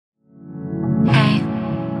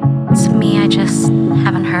To me, I just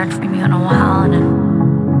haven't heard from you in a while,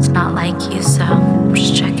 and it's not like you, so I'm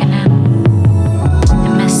just checking in.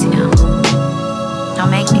 I miss you. Don't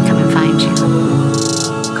make me come and find you.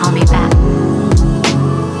 Call me back.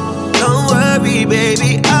 Don't worry,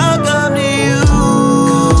 baby, I'll come to you.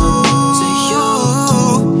 To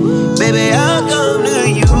you, baby, I'll come to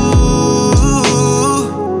you.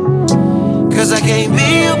 'Cause I can't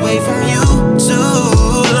be away from you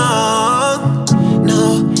too long.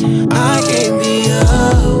 No, I can't be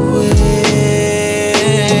away.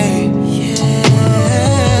 Yeah.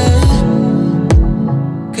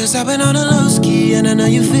 'Cause I've been on a low ski and I know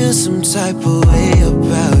you feel some type of way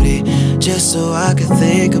about it. Just so I could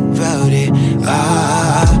think about it.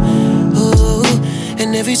 Ooh.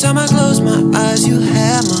 And every time I close my eyes, you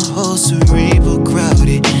have my whole cerebral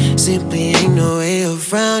crowded. Simply ain't no way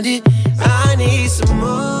around it. I need some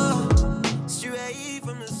more, straight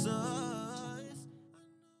from the source.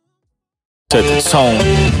 Set the tone.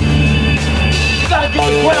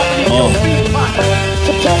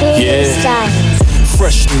 Yeah.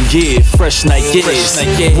 Fresh new year, fresh night,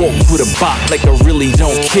 yeah. Walk with a bop like I really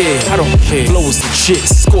don't care. I don't care. Flows legit,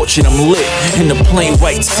 scorching, I'm lit. In the plain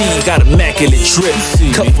white tee, got immaculate drip.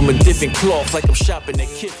 Cut from a different cloth like I'm shopping at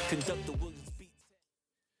Kith.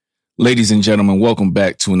 Ladies and gentlemen, welcome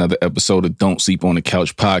back to another episode of Don't Sleep on the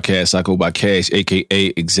Couch podcast. I go by Cash,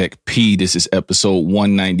 a.k.a. Exec P. This is episode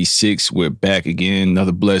 196. We're back again.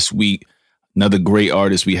 Another blessed week. Another great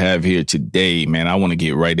artist we have here today, man. I want to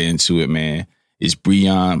get right into it, man. It's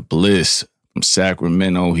Breon Bliss from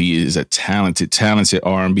Sacramento. He is a talented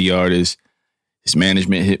R&B artist. His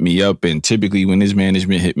management hit me up, and typically when his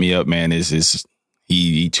management hit me up, man,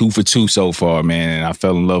 he 2 for 2 so far, man. And I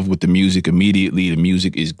fell in love with the music immediately. The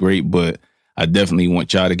music is great, but I definitely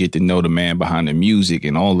want y'all to get to know the man behind the music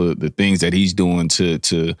and all the things that he's doing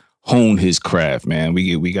to hone his craft, man.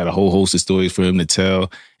 We got a whole host of stories for him to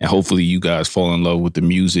tell, and hopefully you guys fall in love with the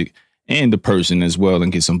music and the person as well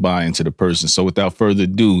and get some buy-in to the person. So without further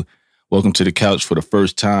ado, welcome to the couch for the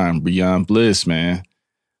first time, Breon Bliss, man.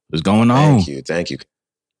 What's going on? Thank you.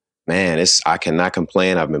 Man, I cannot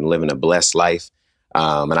complain. I've been living a blessed life.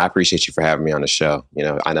 And I appreciate you for having me on the show. You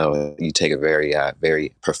know, I know you take it very,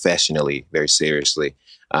 very professionally, very seriously.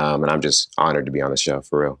 And I'm just honored to be on the show,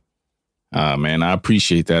 for real. Man, I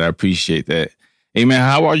appreciate that. Hey, man,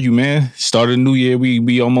 how are you, man? Started a new year.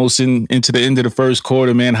 We almost into the end of the first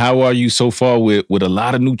quarter, man. How are you so far with a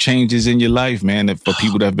lot of new changes in your life, man, for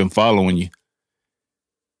people that have been following you?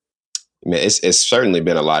 Man, it's certainly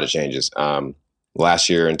been a lot of changes. Last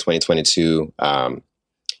year in 2022,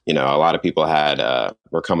 you know, a lot of people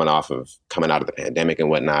were coming out of the pandemic and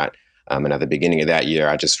whatnot. And at the beginning of that year,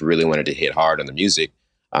 I just really wanted to hit hard on the music.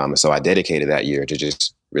 So I dedicated that year to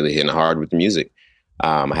just really hitting hard with the music.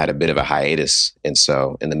 I had a bit of a hiatus. And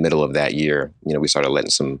so in the middle of that year, you know, we started letting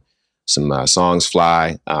some songs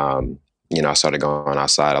fly. You know, I started going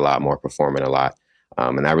outside a lot more, performing a lot.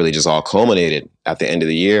 And that really just all culminated at the end of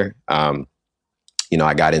the year. You know,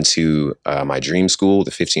 I got into my dream school, the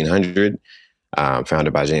 1500,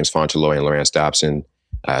 founded by James Fauntleroy and Lawrence Dobson.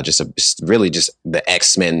 Just the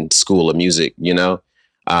X-Men school of music, you know?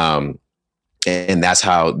 And that's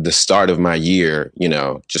how the start of my year, you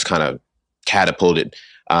know, just kind of catapulted.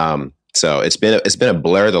 So it's been a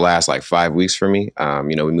blur the last like 5 weeks for me.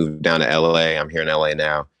 You know, we moved down to LA. I'm here in LA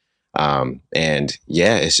now. And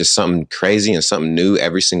yeah, it's just something crazy and something new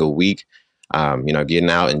every single week. You know, getting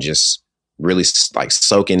out and just really like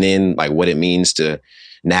soaking in like what it means to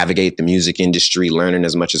navigate the music industry, learning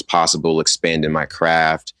as much as possible, expanding my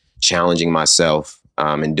craft, challenging myself,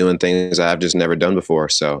 and doing things I've just never done before.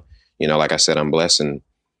 So, you know, like I said, I'm blessed and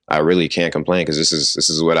I really can't complain because this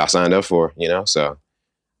is what I signed up for, you know, so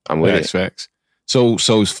I'm with it. Facts. So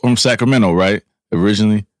it's from Sacramento, right?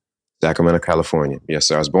 Originally? Sacramento, California. Yes,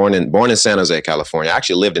 sir. I was born in San Jose, California. I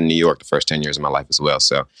actually lived in New York the first 10 years of my life as well.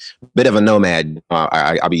 So a bit of a nomad.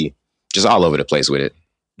 I'll be just all over the place with it.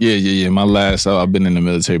 Yeah. I've been in the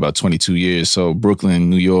military about 22 years. So Brooklyn,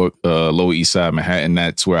 New York, Lower East Side, Manhattan,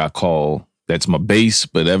 that's where that's my base.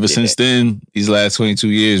 But ever since then, these last 22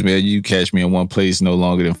 years, man, you catch me in one place no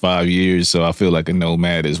longer than 5 years. So I feel like a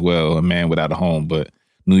nomad as well, a man without a home. But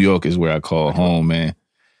New York is where I call home, man.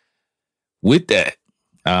 With that,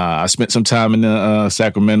 I spent some time in the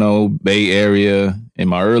Sacramento Bay Area in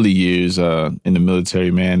my early years in the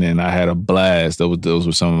military, man, and I had a blast. Those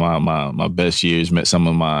were some of my best years. Met some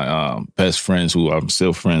of my best friends who I'm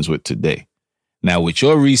still friends with today. Now, with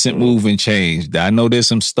your recent move and change, I know there's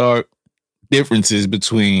some stark differences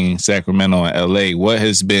between Sacramento and LA. What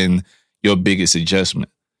has been your biggest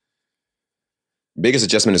adjustment? Biggest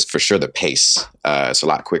adjustment is for sure the pace. It's a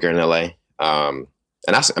lot quicker in LA.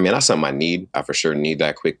 And that's something I need. I for sure need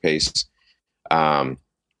that quick pace.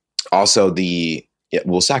 Also,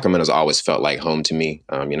 Sacramento's always felt like home to me.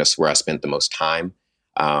 It's where I spent the most time.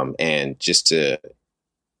 And just to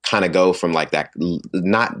kind of go from like that,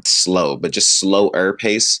 not slow, but just slower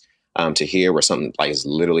pace to here where something like is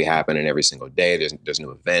literally happening every single day. There's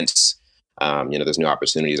new events. There's new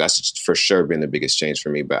opportunities. That's just for sure been the biggest change for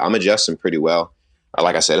me. But I'm adjusting pretty well.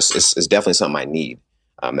 Like I said, it's definitely something I need.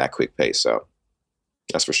 That quick pace. So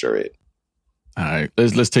that's for sure it. All right,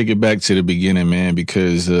 let's take it back to the beginning, man,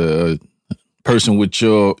 because person with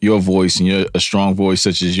your voice and a strong voice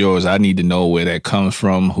such as yours, I need to know where that comes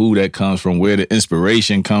from, who that comes from, where the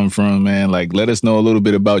inspiration comes from, man. Like, let us know a little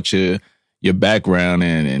bit about your background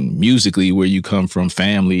and musically where you come from,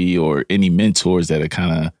 family, or any mentors that have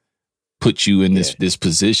kind of put you in this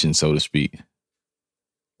position, so to speak.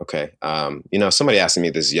 Okay. Somebody asked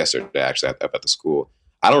me this yesterday, actually, up at the school.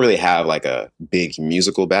 I don't really have like a big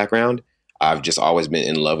musical background. I've just always been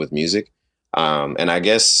in love with music. And I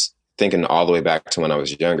guess thinking all the way back to when I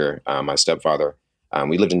was younger, my stepfather,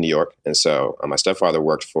 we lived in New York. And so my stepfather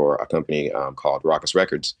worked for a company called Rawkus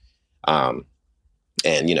Records. I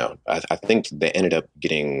think they ended up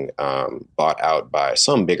getting bought out by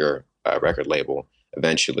some bigger record label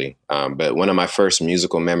eventually. But one of my first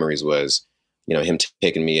musical memories was, him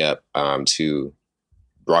taking me up to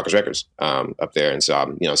Rawkus Records up there. And so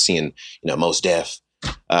I'm, seeing, Mos Def,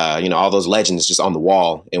 all those legends just on the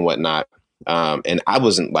wall and whatnot. And I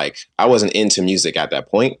wasn't into music at that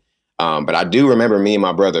point. But I do remember me and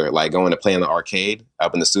my brother like going to play in the arcade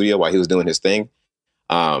up in the studio while he was doing his thing.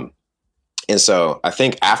 And so I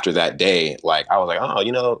think after that day, like I was like,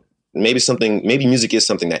 maybe music is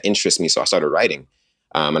something that interests me. So I started writing.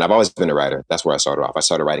 And I've always been a writer. That's where I started off. I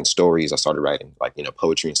started writing stories. I started writing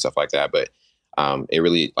poetry and stuff like that. But it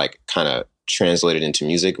really kind of translated into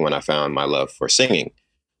music when I found my love for singing.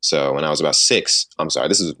 So when I was about 6,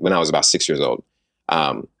 this is when I was about 6 years old.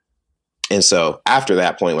 And so after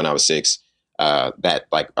that point, when I was 6,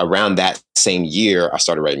 around that same year, I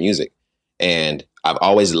started writing music. And I've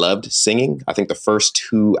always loved singing. I think the first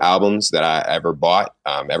 2 albums that I ever bought,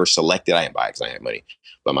 ever selected, I didn't buy it because I had money,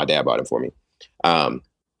 but my dad bought them for me,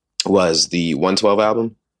 was the 112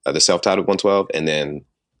 album, the self-titled 112, and then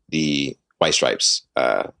the White Stripes,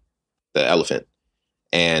 the Elephant.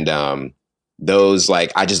 And those,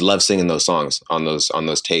 I just love singing those songs on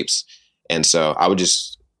those tapes. And so I would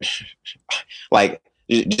just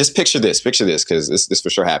just picture this, because this for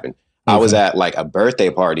sure happened. Okay. I was at a birthday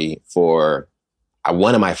party for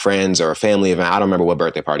one of my friends or a family event. I don't remember what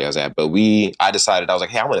birthday party I was at, but I decided, I was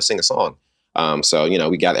like, hey, I want to sing a song. So,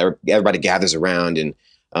 we got everybody gathers around, and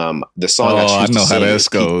the song I know how that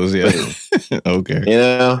goes. Yeah.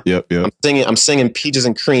 Okay. Yep. I'm singing Peaches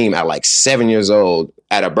and Cream at 7 years old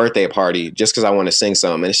at a birthday party just because I want to sing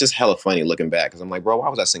something. And it's just hella funny looking back, because I'm like, bro, why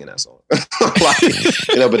was I singing that song? But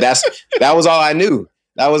that was all I knew.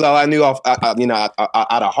 That was all I knew off,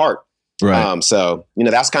 out of heart. Right. So,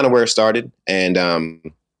 that's kind of where it started. And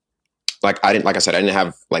I didn't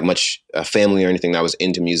have much family or anything that was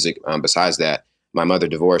into music. Besides that, my mother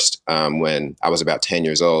divorced when I was about 10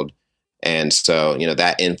 years old. And so,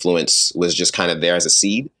 that influence was just kind of there as a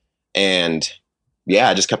seed. And yeah,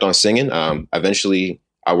 I just kept on singing. Eventually,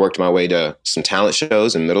 I worked my way to some talent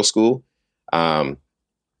shows in middle school.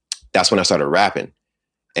 That's when I started rapping.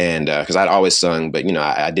 And because I'd always sung, but,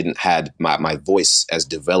 I didn't had my voice as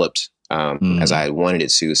developed as I wanted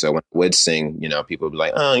it to. So when I would sing, people would be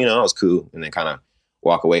like, oh, that was cool. And then kind of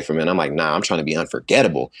walk away from it. And I'm like, nah, I'm trying to be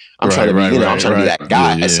unforgettable. I'm trying to be that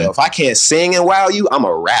guy. Yeah. So if I can't sing and wow you, I'm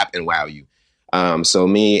a rap and wow you. So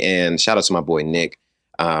me, and shout out to my boy, Nick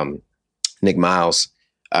Miles.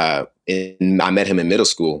 I met him in middle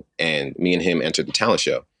school, and me and him entered the talent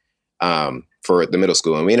show for the middle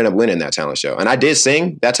school. And we ended up winning that talent show. And I did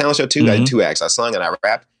sing that talent show too. Mm-hmm. I did 2 acts. I sung and I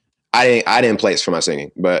rapped. I didn't place for my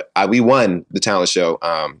singing, but we won the talent show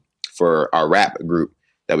for our rap group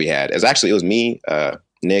that we had. It was me,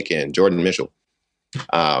 Nick, and Jordan Mitchell.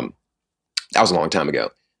 That was a long time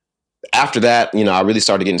ago. After that, I really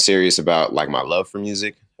started getting serious about my love for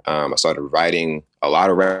music. I started writing a lot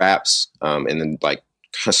of raps, and then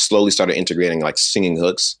slowly started integrating singing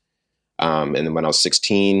hooks. And then when I was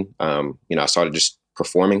 16, I started just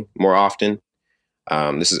performing more often.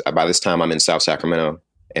 By this time I'm in South Sacramento,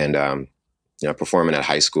 and performing at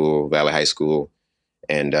high school, Valley High School,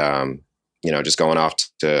 and just going off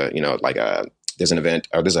to there's an event,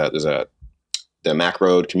 or there's the Mac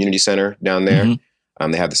Road Community Center down there.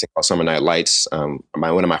 Mm-hmm. They have this thing called Summer Night Lights. One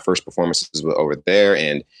of my first performances was over there,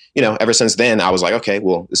 and ever since then I was like, okay,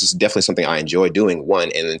 well, this is definitely something I enjoy doing.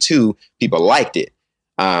 1, and then 2, people liked it.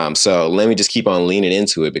 So let me just keep on leaning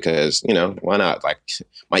into it because, you know, why not? Like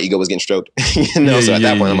my ego was getting stroked, you know? So at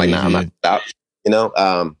that point I'm like, nah, I'm not out, you know?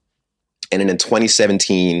 And then in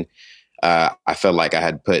 2017, I felt like I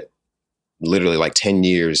had put literally like 10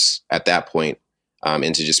 years at that point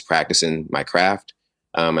into just practicing my craft.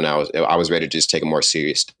 And I was ready to just take a more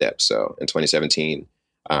serious step. So in 2017,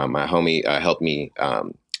 my homie helped me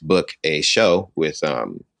book a show with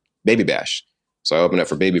Baby Bash. So I opened up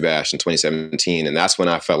for Baby Bash in 2017, and that's when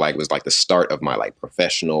I felt like it was like the start of my like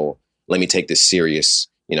professional, let me take this serious,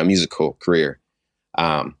 you know, musical career.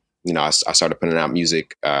 You know, I started putting out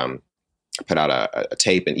music. I put out a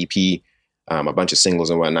tape, an EP, a bunch of singles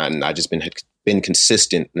and whatnot, and I just been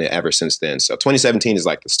consistent ever since then. So 2017 is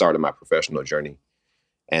like the start of my professional journey,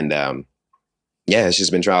 and yeah, it's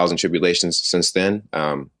just been trials and tribulations since then.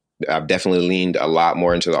 I've definitely leaned a lot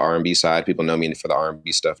more into the R&B side. People know me for the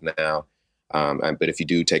R&B stuff now. But if you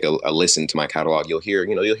do take a listen to my catalog, you'll hear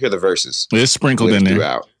the verses. It's sprinkled in there.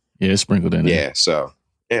 Throughout. Yeah, it's sprinkled in there. Yeah. So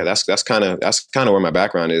yeah, that's kind of where my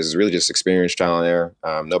background is really just experience, trial and error.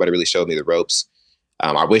 Nobody really showed me the ropes.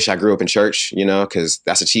 I wish I grew up in church, you know, because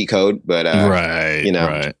that's a cheat code. But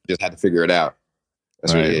just had to figure it out.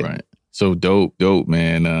 That's right. So dope,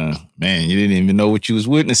 man. Man, you didn't even know what you was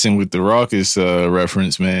witnessing with the Rawkus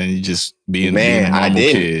reference, man. You just being a normal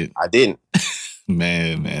kid. I didn't.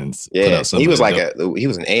 Man. Yeah, he was he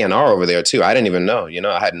was an A&R over there too. I didn't even know, you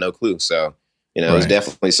know, I had no clue. So, you know, It was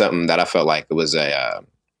definitely something that I felt like it was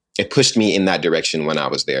it pushed me in that direction when I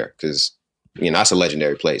was there. Cause, you know, that's a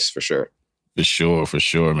legendary place for sure. For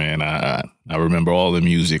sure, man. I remember all the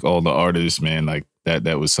music, all the artists, man, like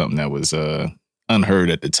that was something that was unheard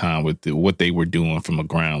at the time with what they were doing from a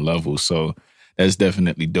ground level. So that's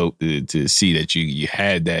definitely dope to see that you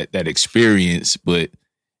had that experience, but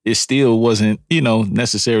it still wasn't, you know,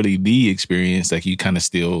 necessarily the experience. Like you kind of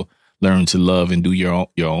still learn to love and do your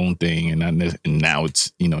own thing. And now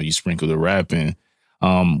it's, you know, you sprinkle the rap in.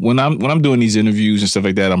 When I'm doing these interviews and stuff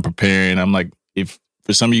like that, I'm preparing. I'm like, if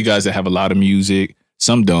for some of you guys that have a lot of music,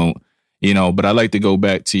 some don't, you know, but I like to go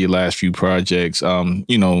back to your last few projects.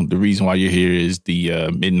 You know, the reason why you're here is the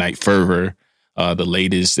Midnight Fervor, the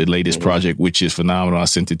latest project, which is phenomenal. I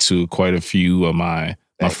sent it to quite a few of my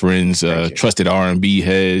friends, trusted R&B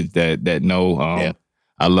heads that know.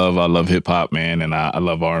 I love hip hop, man, and I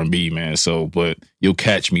love R&B, man. So, but you'll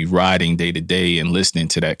catch me riding day to day and listening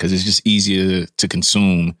to that because it's just easier to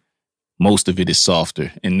consume. Most of it is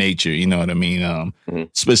softer in nature, you know what I mean?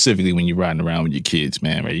 Specifically when you're riding around with your kids,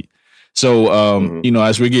 man, right? So, you know,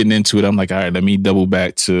 as we're getting into it, I'm like, all right, let me double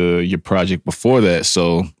back to your project before that.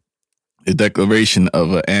 So, the Declaration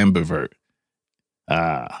of an Ambivert.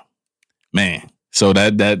 Man. So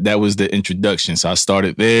that was the introduction. So I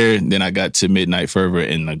started there, and then I got to Midnight Fervor,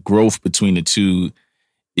 and the growth between the two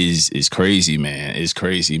is crazy, man. It's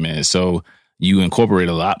crazy, man. So you incorporate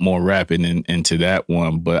a lot more rapping into that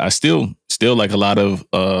one, but I still like a lot of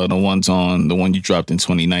the one you dropped in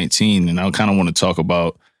 2019, and I kind of want to talk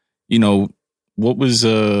about, you know, what's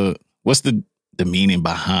the meaning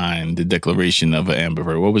behind the Declaration of an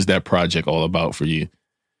Ambivert? What was that project all about for you?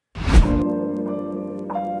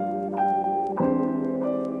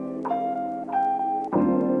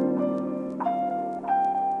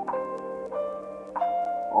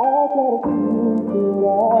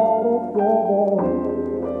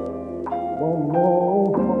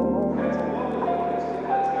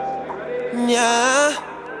 Yeah,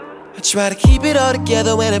 I try to keep it all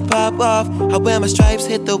together when it pop off. I wear my stripes,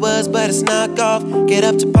 hit the words, but it's knock off. Get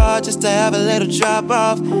up to par just to have a little drop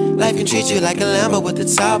off. Life can treat you like a Lambo with the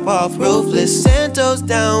top off. Ruthless, 10 toes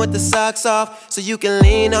down with the socks off. So you can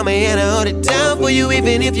lean on me and I hold it down for you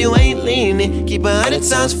even if you ain't leaning. Keep 100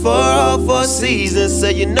 times 4 all 4 seasons, so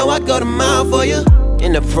you know I go the mile for you.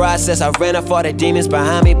 In the process, I ran off all the demons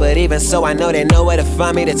behind me, but even so, I know they know where to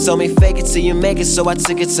find me. They told me fake it till you make it, so I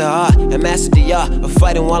took it to heart and mastered the art of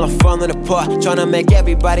fighting while I'm falling apart. Trying to make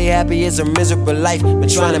everybody happy is a miserable life. Been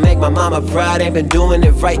trying to make my mama proud, ain't been doing it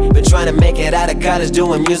right. Been trying to make it out of college,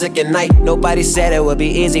 doing music at night. Nobody said it would be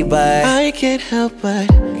easy, but I can't help but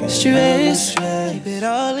stress. Keep it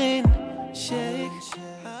all in, shake.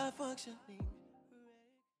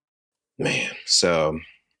 Man, so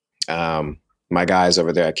my guys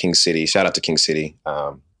over there at King City, shout out to King City.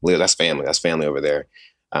 That's family. That's family over there.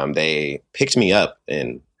 They picked me up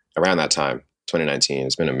in around that time, 2019.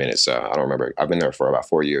 It's been a minute, so I don't remember. I've been there for about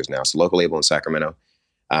 4 years now. It's a local label in Sacramento.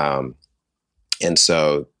 And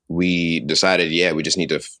so we decided, we just need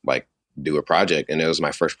to do a project. And it was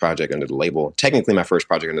my first project under the label. Technically, my first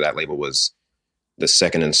project under that label was the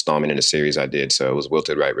second installment in a series I did. So it was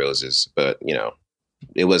Wilted Right Roses. But, you know,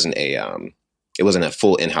 it wasn't it wasn't a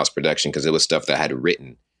full in-house production because it was stuff that I had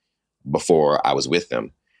written before I was with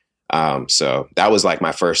them. So that was like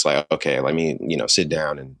my first, like, okay, let me, sit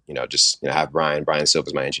down and, just, have Brian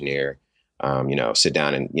Silva's my engineer, sit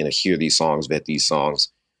down and, hear these songs, vet these songs.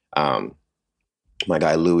 My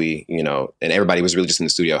guy, Louis, and everybody was really just in the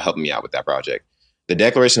studio helping me out with that project. The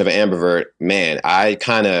Declaration of an Ambivert, man, I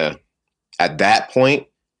kind of, at that point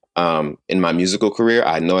in my musical career,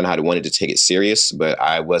 I know how to wanted to take it serious, but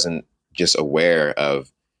I wasn't just aware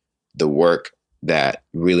of the work that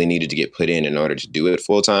really needed to get put in order to do it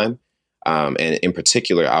full time. And in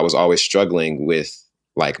particular, I was always struggling with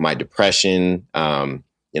like my depression, my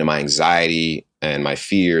anxiety and my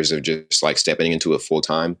fears of just like stepping into it full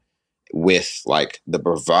time with like the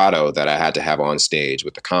bravado that I had to have on stage,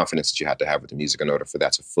 with the confidence that you had to have with the music in order for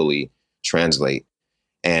that to fully translate.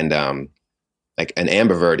 And like an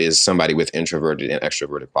ambivert is somebody with introverted and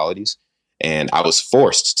extroverted qualities. And I was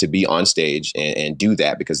forced to be on stage and do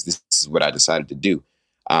that because this is what I decided to do.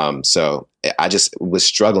 So I just was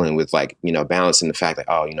struggling with like, balancing the fact that,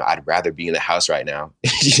 I'd rather be in the house right now,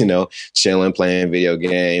 chilling, playing video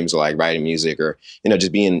games, or like writing music, or,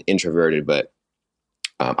 just being introverted. But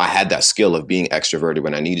I had that skill of being extroverted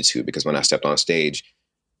when I needed to, because when I stepped on stage,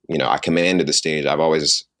 I commanded the stage. I've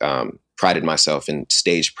always prided myself in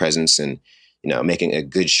stage presence and, making a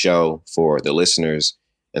good show for the listeners.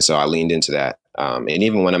 And so I leaned into that. And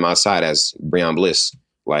even when I'm outside as Breon Bliss,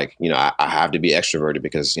 like, I have to be extroverted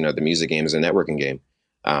because, the music game is a networking game.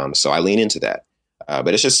 So I lean into that.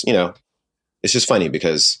 But it's just, it's just funny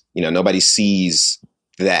because, nobody sees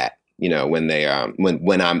that, when they,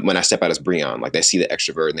 when I step out as Breon, like they see the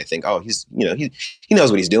extrovert and they think, oh, he's, he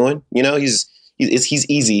knows what he's doing. He's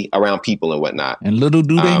easy around people and whatnot. And little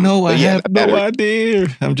do they know, I have no idea.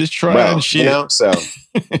 I'm just trying shit. So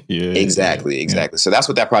yeah, exactly. Yeah. So that's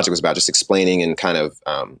what that project was about, just explaining and kind of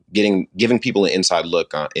giving people an inside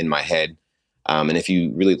look in my head. And if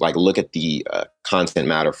you really like look at the content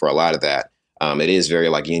matter for a lot of that, it is very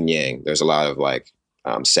like yin yang. There's a lot of like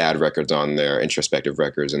sad records on there, introspective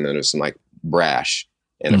records, and then there's some like brash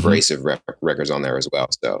and abrasive records on there as well.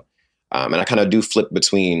 So, and I kind of do flip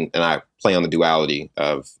between, and I play on the duality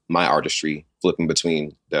of my artistry, flipping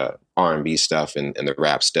between the R&B stuff and the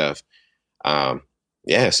rap stuff.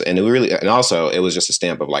 Yes. And and also it was just a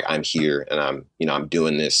stamp of like, I'm here and I'm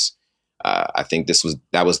doing this. I think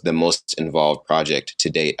that was the most involved project to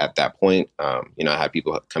date at that point. I had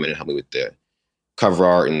people come in and help me with the cover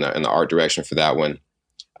art and the art direction for that one.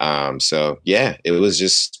 So yeah, it was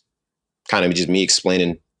just kind of just me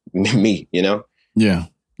explaining me, Yeah.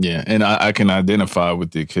 Yeah. And I can identify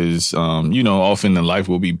with it because, often in life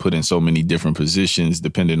we'll be put in so many different positions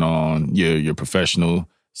depending on your professional.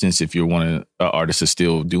 Since if you're one artist is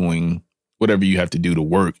still doing whatever you have to do to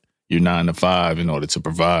work, your 9 to 5 in order to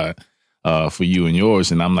provide for you and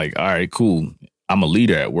yours. And I'm like, all right, cool. I'm a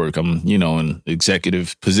leader at work. I'm, in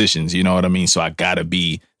executive positions, you know what I mean? So I gotta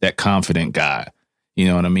be that confident guy, you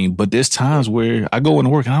know what I mean? But there's times where I go into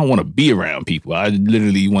work and I don't want to be around people. I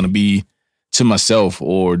literally want to be to myself,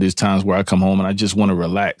 or there's times where I come home and I just want to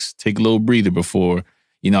relax, take a little breather before,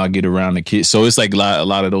 I get around the kids. So it's like a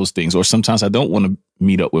lot of those things. Or sometimes I don't want to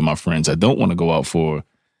meet up with my friends. I don't want to go out for,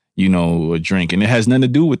 a drink. And it has nothing to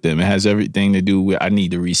do with them. It has everything to do with I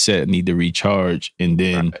need to reset, need to recharge, and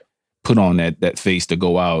then put on that face to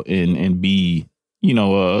go out and be,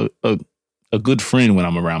 a good friend when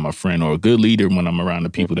I'm around my friend, or a good leader when I'm around the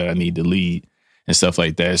people that I need to lead and stuff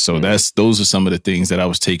like that. So those are some of the things that I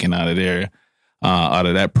was taking out of there. Out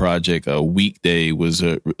of that project, a Weekday was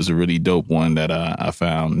a really dope one that I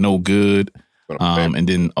found. No Good. And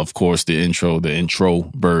then, of course, the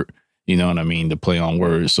introvert, you know what I mean? The play on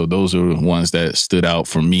words. So those are the ones that stood out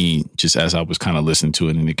for me just as I was kind of listening to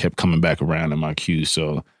it, and it kept coming back around in my queue.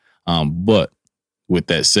 So, but with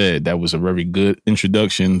that said, that was a very good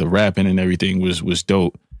introduction. The rapping and everything was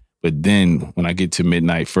dope. But then when I get to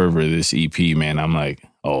Midnight Fervor, this EP, man, I'm like,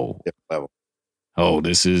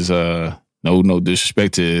 this is no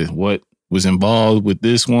disrespect to what was involved with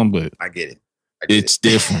this one, but I get it. It's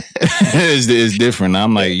different. it's different.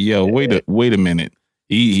 I'm like, yo, wait a minute.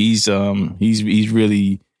 He's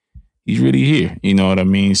really here. You know what I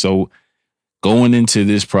mean? So going into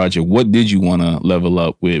this project, what did you want to level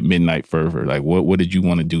up with Midnight Fervor? Like, what did you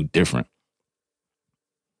want to do different?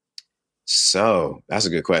 So that's a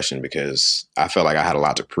good question, because I felt like I had a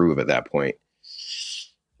lot to prove at that point.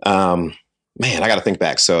 Man, I got to think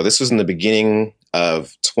back. So this was in the beginning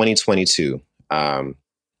of 2022.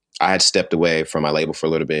 I had stepped away from my label for a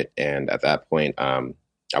little bit. And at that point, I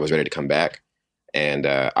was ready to come back. And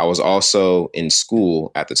I was also in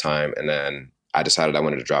school at the time. And then I decided I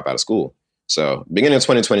wanted to drop out of school. So beginning of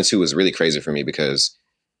 2022 was really crazy for me because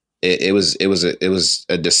it was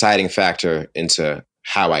a deciding factor into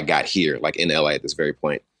how I got here, like in LA at this very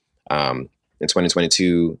point. In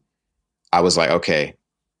 2022, I was like, okay,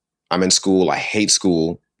 I'm in school. I hate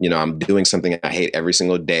school. I'm doing something I hate every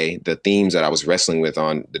single day. The themes that I was wrestling with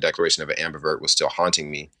on the Declaration of an Ambivert was still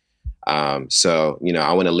haunting me. So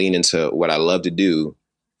I want to lean into what I love to do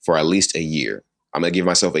for at least a year. I'm going to give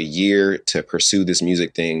myself a year to pursue this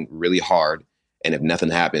music thing really hard. And if nothing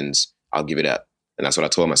happens, I'll give it up. And that's what I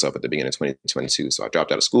told myself at the beginning of 2022. So I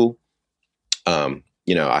dropped out of school.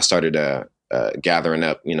 I started gathering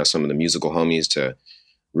up, some of the musical homies to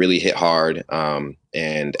really hit hard.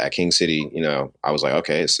 And at King City, I was like,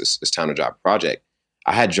 okay, it's time to drop a project.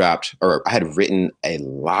 I had written a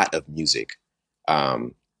lot of music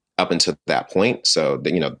up until that point. So,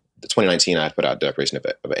 the 2019, I put out Declaration of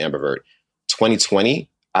an Ambivert. 2020,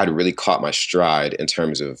 I'd really caught my stride in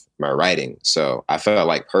terms of my writing. So I felt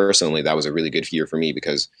like personally that was a really good year for me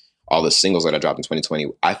because all the singles that I dropped in 2020,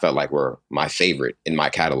 I felt like were my favorite in my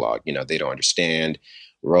catalog. They Don't Understand,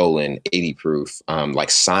 Rollin', 80 Proof. Like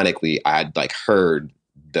sonically, I'd like heard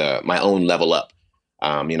my own level up.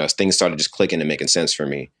 Things started just clicking and making sense for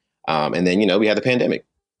me. And then, we had the pandemic.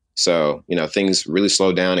 So, things really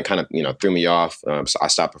slowed down and kind of, threw me off. So I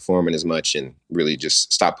stopped performing as much and really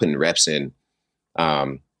just stopped putting reps in.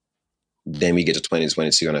 Then we get to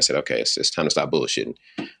 2022 and I said, okay, it's time to stop bullshitting.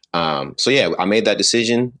 I made that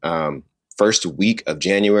decision. First week of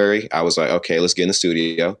January, I was like, okay, let's get in the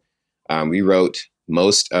studio. We wrote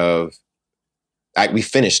we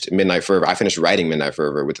finished Midnight Fervor. I finished writing Midnight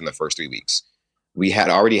Fervor within the first 3 weeks. We had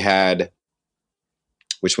already had,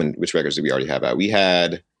 which records did we already have out? We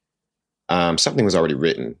had, something was already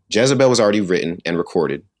written. Jezebel was already written and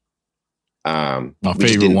recorded. My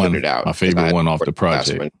favorite one off the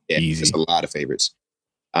project. Yeah, Easy. There's a lot of favorites.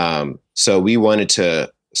 So we wanted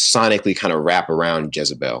to sonically kind of wrap around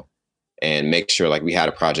Jezebel and make sure like we had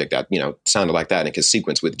a project that, sounded like that and could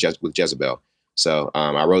sequence with Jezebel. So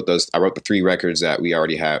I wrote the 3 records that we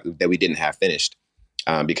already have, that we didn't have finished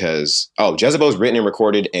because Jezebel was written and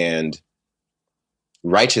recorded and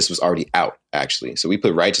Righteous was already out actually. So we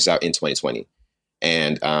put Righteous out in 2020.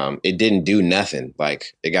 And it didn't do nothing.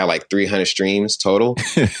 Like it got like 300 streams total.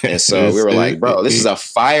 And so we were like, bro, this is a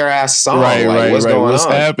fire ass song. What's going on? What's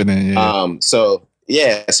happening?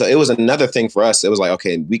 Yeah. So it was another thing for us. It was like,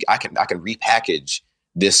 okay, I can repackage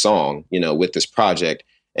this song, with this project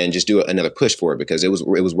and just do another push for it because it was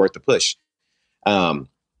worth the push.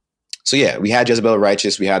 We had Jezebel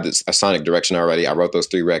Righteous. We had a sonic direction already. I wrote those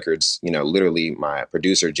 3 records, literally my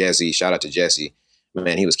producer, Jesse, shout out to Jesse.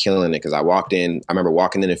 Man, he was killing it because I remember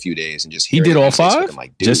walking in a few days and just he did all 5? I'm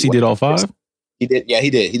like, Jesse did all 5? He did. Yeah, he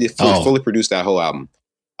did. He did fully produced that whole album.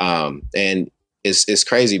 And it's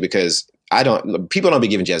crazy because people don't be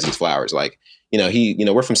giving Jesse his flowers. Like,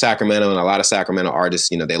 we're from Sacramento and a lot of Sacramento artists,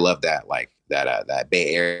 they love that, like that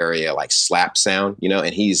Bay Area, like slap sound,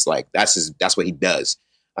 and he's like, that's what he does.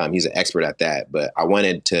 He's an expert at that. But I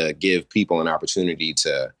wanted to give people an opportunity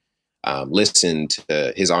to listen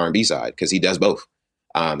to his R&B side because he does both.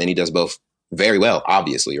 And he does both very well,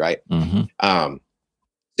 obviously, right? Mm-hmm.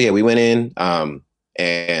 We went in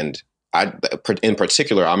and in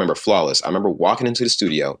particular, I remember Flawless. I remember walking into the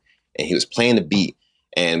studio and he was playing the beat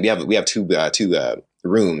and we have two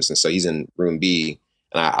rooms. And so he's in room B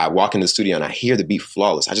and I walk into the studio and I hear the beat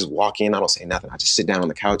Flawless. I just walk in, I don't say nothing. I just sit down on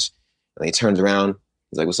the couch and he turns around.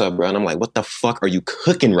 He's like, what's up, bro? And I'm like, what the fuck are you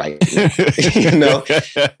cooking right now?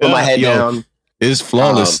 Put my head down. It's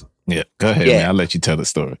Flawless. Yeah, go ahead, man. I'll let you tell the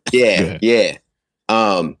story. Yeah.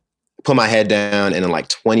 Put my head down and in like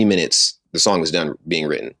 20 minutes, the song was done being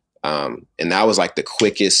written. And that was like the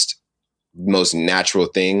quickest, most natural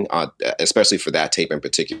thing, especially for that tape in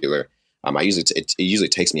particular. It usually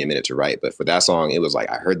takes me a minute to write, but for that song, it was like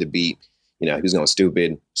I heard the beat, he was going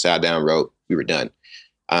stupid, sat down, wrote, we were done.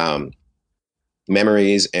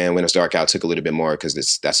 Memories and When It's Dark Out took a little bit more because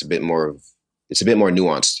it's a bit more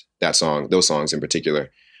nuanced, those songs in particular.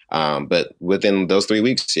 But within those 3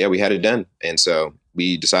 weeks, we had it done. And so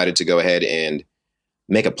we decided to go ahead and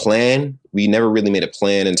make a plan. We never really made a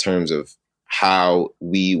plan in terms of how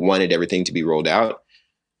we wanted everything to be rolled out.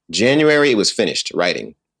 January, it was finished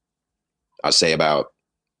writing. I'll say about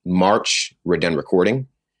March, we're done recording.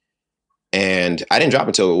 And I didn't drop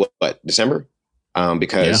until December?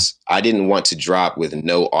 Because I didn't want to drop with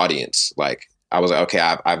no audience. Like I was like, okay,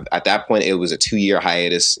 I've at that point, it was a 2-year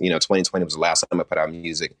hiatus. 2020 was the last time I put out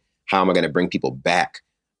music. How am I going to bring people back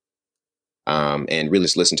and really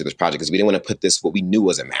just listen to this project? Because we didn't want to put this, what we knew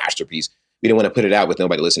was a masterpiece. We didn't want to put it out with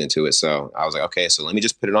nobody listening to it. So I was like, okay, so let me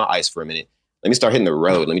just put it on ice for a minute. let me start hitting the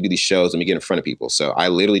road. Let me do these shows. Let me get in front of people. So I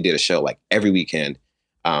literally did a show like every weekend,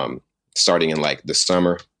 starting in like the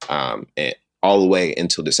summer, and all the way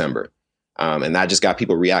until December. And that just got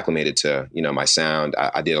people reacclimated to, you know, my sound.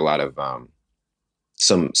 I did a lot of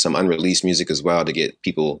some unreleased music as well to get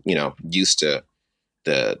people, you know, used to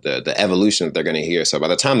the evolution that they're going to hear. So by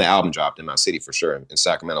the time the album dropped in my city, for sure, in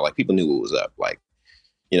Sacramento, like people knew what was up. Like,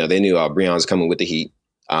 you know, they knew Breon's coming with the heat,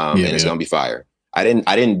 and it's going to be fire. I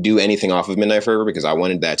didn't do anything off of Midnight Forever because I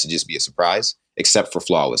wanted that to just be a surprise, except for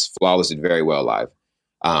Flawless. Flawless did very well live.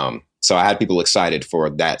 So I had people excited for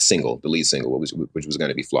that single, the lead single, which was going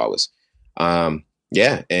to be Flawless. And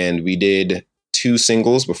we did 2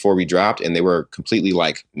 singles before we dropped, and they were completely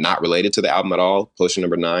like not related to the album at all. Potion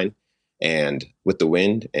Number 9 and With the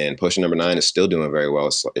Wind, and Potion Number 9 is still doing very well.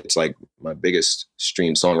 It's like my biggest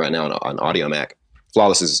streamed song right now on Audio Mac.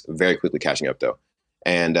 Flawless is very quickly catching up though.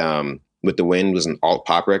 And With the Wind was an alt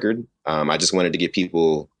pop record. I just wanted to get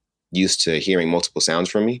people used to hearing multiple sounds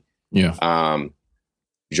from me. Yeah.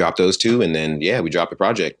 We dropped those 2, and then we dropped the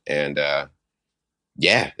project, and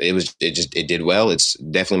it did well. It's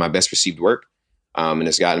definitely my best received work. And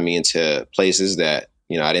it's gotten me into places that,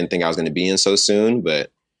 you know, I didn't think I was going to be in so soon,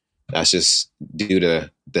 but that's just due to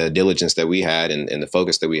the diligence that we had and the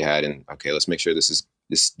focus that we had. And okay, let's make sure this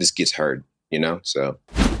gets heard, you know? So.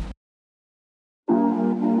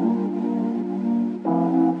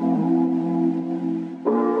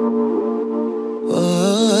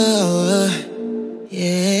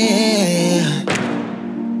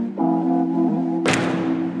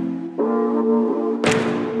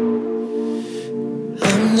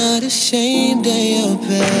 Ashamed of your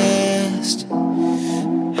past.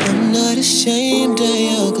 I'm not ashamed of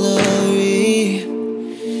your glory.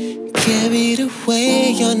 Carried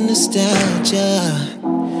away your nostalgia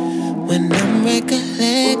when I'm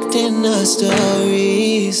recollecting our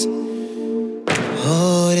stories.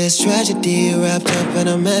 Oh, there's tragedy wrapped up in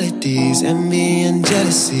our melodies, envy and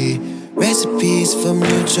jealousy. Recipes for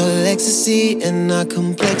mutual ecstasy and our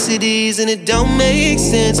complexities. And it don't make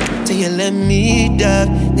sense till you let me dive,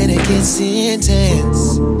 then it gets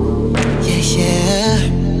intense. Yeah.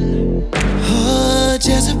 Oh,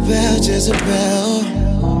 Jezebel.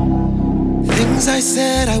 Things I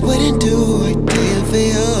said I wouldn't do, I did for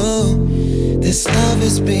you. This love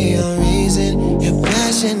is beyond reason. Your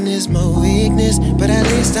passion is my weakness, but at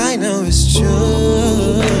least I know it's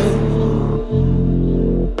true.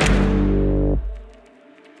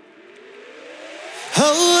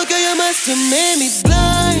 Oh, girl, you must have made me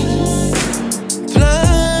blinded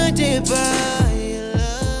by your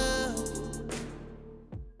love.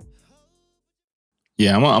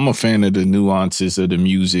 Yeah, I'm a fan of the nuances of the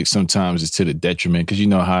music. Sometimes it's to the detriment because you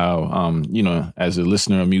know how, you know, as a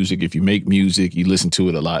listener of music, if you make music, you listen to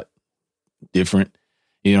it a lot different.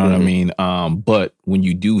 You know what I mean? But when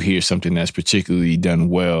you do hear something that's particularly done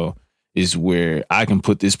well, is where I can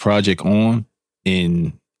put this project on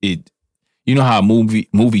and it. You know how a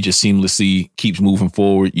movie just seamlessly keeps moving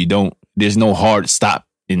forward. There's no hard stop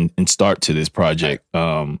and start to this project.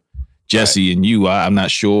 Jesse and you, I'm not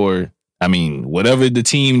sure. I mean, whatever the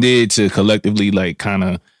team did to collectively like kind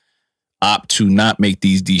of opt to not make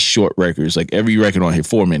these short records, like every record on here,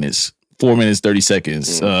 4 minutes, 30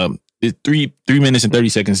 seconds. 3 minutes and 30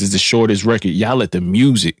 seconds is the shortest record. Y'all let the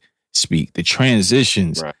music speak, the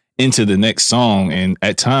transitions into the next song. And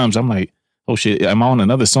at times I'm like, oh shit, am I on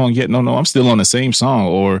another song yet? No, I'm still on the same song.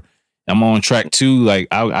 Or I'm on track 2. Like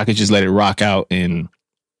I could just let it rock out. And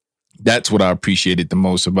that's what I appreciated the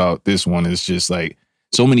most about this one. Is just like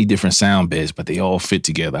so many different sound beds, but they all fit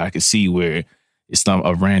together. I could see where it's not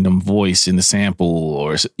a random voice in the sample,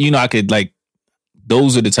 or, you know, I could like,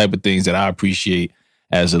 those are the type of things that I appreciate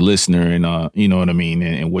as a listener, and you know what I mean,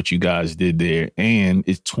 and what you guys did there. And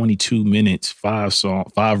it's 22 minutes,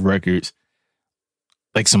 5 records.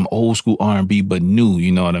 Like some old school R&B, but new,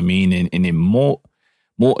 you know what I mean? And it more,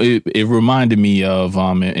 it reminded me of,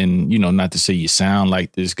 and you know, not to say you sound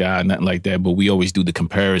like this guy, nothing like that, but we always do the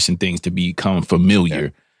comparison things to become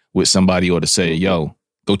familiar with somebody, or to say, yo,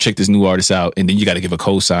 go check this new artist out. And then you got to give a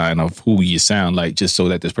cosign of who you sound like, just so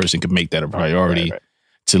that this person can make that a priority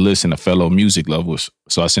to listen to fellow music lovers.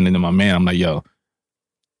 So I sent it to my man. I'm like, yo,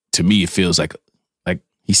 to me, it feels like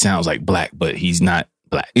he sounds like Black, but he's not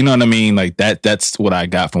Black. You know what I mean? Like that's what I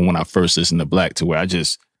got from when I first listened to Black, to where I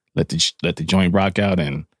just let the joint rock out,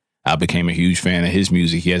 and I became a huge fan of his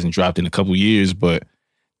music. He hasn't dropped in a couple years, but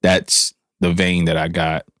that's the vein that I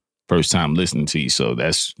got first time listening to you. So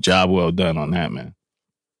that's job well done on that, man.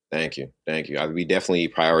 Thank you. We definitely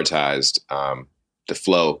prioritized the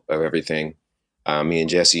flow of everything. Me and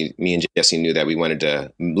Jesse knew that we wanted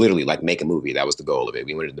to literally like make a movie. That was the goal of it.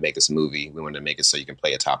 We wanted to make this movie. We wanted to make it so you can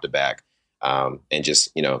play it top to back, and just,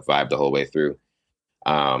 you know, vibe the whole way through.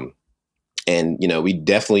 And, you know, we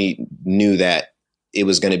definitely knew that it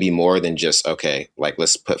was going to be more than just, okay, like,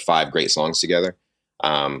 let's put 5 great songs together.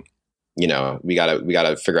 You know, we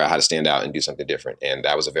gotta figure out how to stand out and do something different. And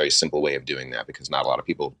that was a very simple way of doing that, because not a lot of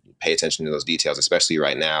people pay attention to those details, especially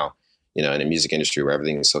right now, you know, in the music industry where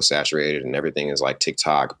everything is so saturated and everything is like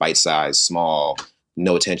TikTok, bite size, small,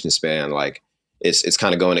 no attention span. Like, it's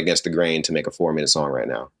kind of going against the grain to make a 4-minute song right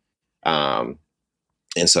now.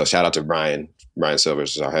 And so shout out to Brian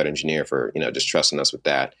Silvers, our head engineer, for, you know, just trusting us with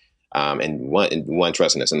that. And one,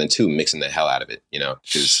 trusting us, and then 2, mixing the hell out of it, you know,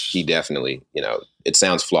 because he definitely, you know, it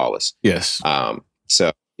sounds flawless. Yes.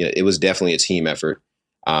 So, you know, it was definitely a team effort.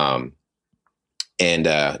 And,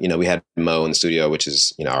 you know, we had Mo in the studio, which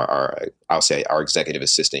is, you know, I'll say our executive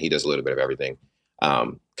assistant. He does a little bit of everything,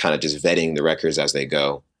 kind of just vetting the records as they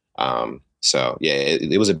go. So yeah,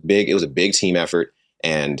 it was a big team effort.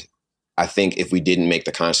 And I think if we didn't make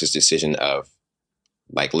the conscious decision of,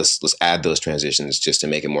 like, let's add those transitions just to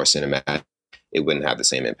make it more cinematic, it wouldn't have the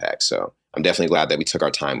same impact. So I'm definitely glad that we took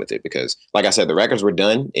our time with it, because, like I said, the records were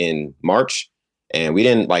done in March, and we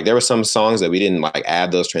didn't, like, there were some songs that we didn't like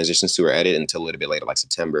add those transitions to or edit until a little bit later, like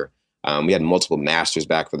September. We had multiple masters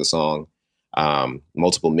back for the song,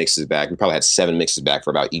 multiple mixes back. We probably had 7 mixes back for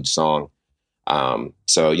about each song.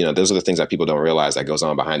 So, you know, those are the things that people don't realize that goes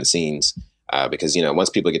on behind the scenes. Because, you know, once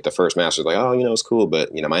people get the first master, like, oh, you know, it's cool.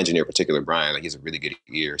 But, you know, my engineer in particular, Brian, like, he's a really good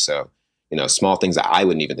ear. So, you know, small things that I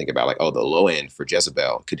wouldn't even think about, like, oh, the low end for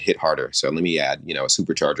Jezebel could hit harder. So let me add, you know, a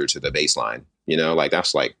supercharger to the bass line. You know, like,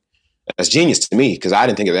 that's genius to me, because I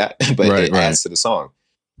didn't think of that, but it adds to the song.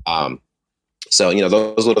 So, you know,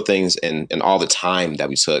 those little things, and all the time that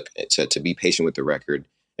we took to be patient with the record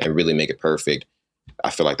and really make it perfect, I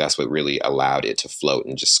feel like that's what really allowed it to float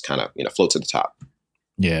and just kind of, you know, float to the top.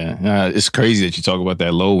 Yeah, it's crazy that you talk about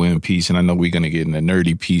that low end piece, and I know we're gonna get in a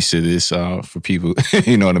nerdy piece of this for people,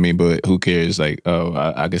 you know what I mean? But who cares? Like,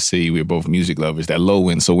 I can see we're both music lovers. That low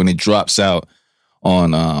end. So when it drops out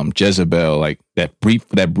on Jezebel, like that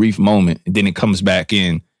brief moment, and then it comes back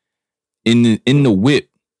in the whip,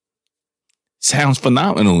 sounds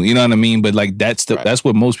phenomenal. You know what I mean? But like that's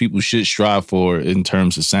what most people should strive for in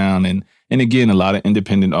terms of sound. And again, a lot of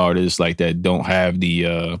independent artists like that don't have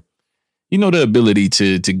the you know, the ability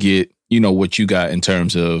to get, you know, what you got in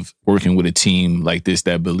terms of working with a team like this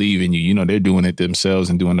that believe in you. You know, they're doing it themselves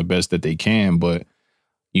and doing the best that they can. But,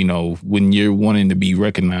 you know, when you're wanting to be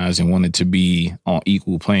recognized and wanting to be on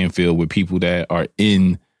equal playing field with people that are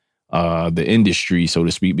in the industry, so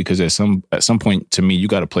to speak, because at some point, to me, you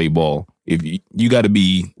got to play ball. If you got to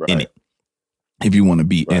be in it, if you want to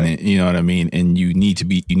be in it, you know what I mean? And you need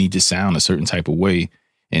to sound a certain type of way.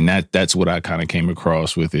 And that's what I kind of came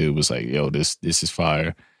across with it. It was like, yo, this is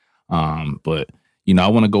fire. But, you know, I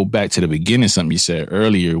want to go back to the beginning, something you said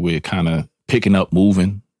earlier with kind of picking up,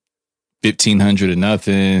 moving, 1,500 or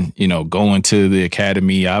nothing, you know, going to the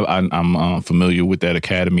academy. I'm familiar with that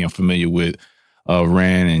academy. I'm familiar with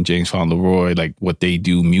Ren and James Fauntleroy, like what they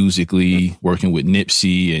do musically, working with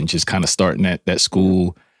Nipsey and just kind of starting that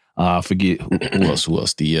school. Forget who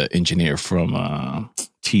else? The engineer from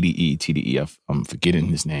TDE. I'm forgetting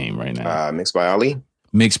his name right now.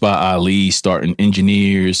 Mixed by Ali, starting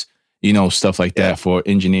engineers, you know, stuff like that for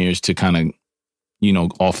engineers to kind of, you know,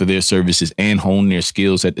 offer their services and hone their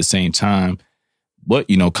skills at the same time. But,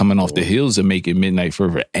 you know, coming off the heels of making Midnight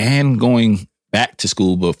Fervor and going back to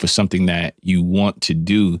school, but for something that you want to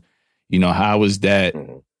do, you know, how is that?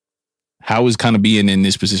 How is kind of being in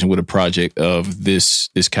this position with a project of this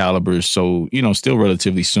caliber? So, you know, still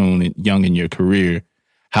relatively soon and young in your career.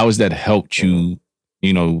 How has that helped you,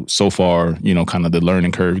 you know, so far, you know, kind of the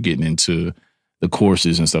learning curve, getting into the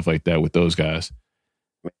courses and stuff like that with those guys?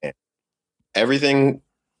 Man, everything,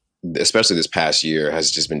 especially this past year,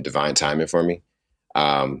 has just been divine timing for me.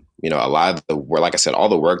 You know, a lot of the work, like I said, all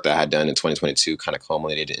the work that I had done in 2022 kind of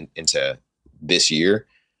culminated into this year.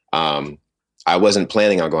 I wasn't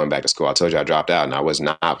planning on going back to school. I told you I dropped out, and I was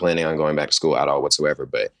not planning on going back to school at all whatsoever.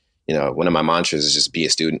 But, you know, one of my mantras is just be a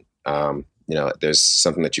student. You know, there's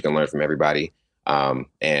something that you can learn from everybody.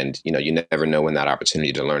 And, you know, you never know when that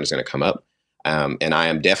opportunity to learn is going to come up. And I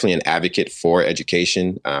am definitely an advocate for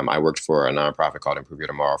education. I worked for a nonprofit called Improve Your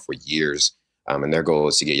Tomorrow for years. And their goal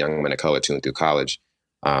is to get young men of color to and through college.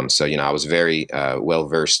 So, you know, I was very well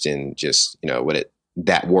versed in just, you know,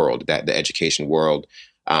 that world, the education world.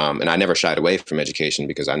 And I never shied away from education,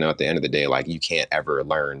 because I know at the end of the day, like, you can't ever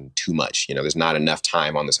learn too much. You know, there's not enough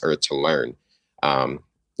time on this earth to learn.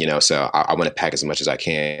 You know, so I want to pack as much as I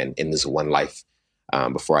can in this one life.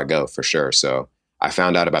 before I go, for sure. So I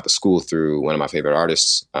found out about the school through one of my favorite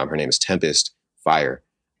artists. Her name is Tempest Fire.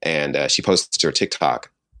 And she posted her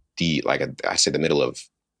TikTok, the middle of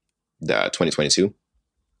the 2022.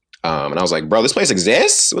 And I was like, bro, this place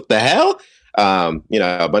exists? What the hell?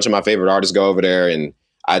 A bunch of my favorite artists go over there, and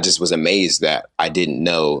I just was amazed that I didn't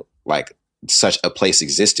know like such a place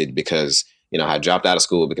existed, because, I dropped out of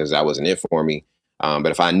school because that wasn't it for me. But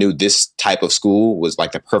if I knew this type of school was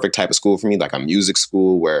like the perfect type of school for me, like a music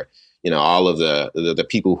school where, all of the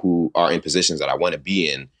people who are in positions that I want to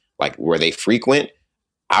be in, like where they frequent,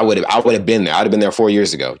 I would have been there. I'd have been there 4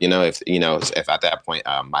 years ago. If at that point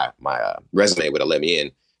my resume would have let me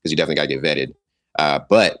in, because you definitely got to get vetted.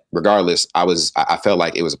 But regardless, I felt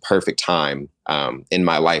like it was a perfect time in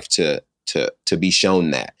my life to be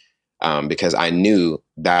shown that, because I knew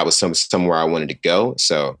that was somewhere I wanted to go.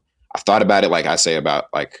 So I thought about it, like I say, about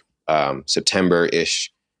like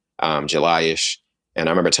September-ish, July-ish. And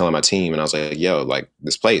I remember telling my team, and I was like, yo, like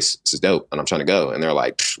this place, this is dope, and I'm trying to go. And they're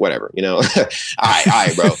like, whatever, all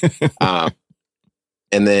right, bro.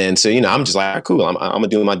 And then, so, I'm just like, cool, I'm going to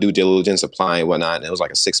do my due diligence, applying and whatnot. And it was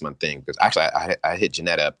like a 6-month thing, because actually I hit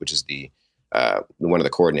Jeanette up, which is the one of the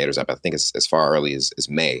coordinators up, I think it's as far early as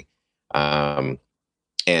May. And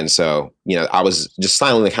so, I was just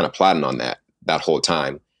silently kind of plotting on that whole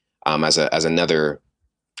time, as another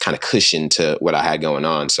kind of cushion to what I had going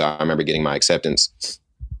on. So I remember getting my acceptance,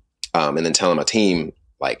 and then telling my team,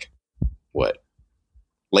 like,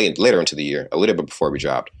 later into the year, a little bit before we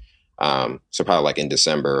dropped. So probably like in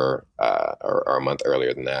December or a month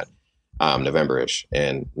earlier than that, November-ish.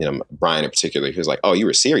 And, Brian in particular, he was like, oh, you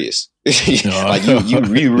were serious. Like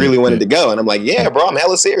you really wanted to go. And I'm like, yeah, bro, I'm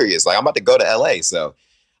hella serious. Like I'm about to go to LA. So,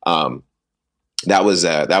 that was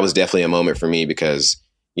definitely a moment for me, because,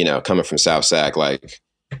 coming from South Sac, like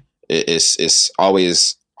it's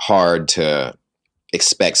always hard to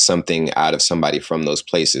expect something out of somebody from those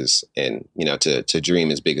places, and, to dream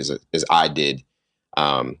as big as I did.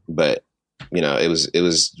 But it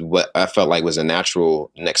was what I felt like was a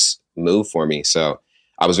natural next move for me. So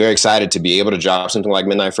I was very excited to be able to drop something like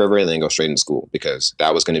Midnight Forever and then go straight into school, because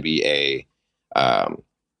that was going to be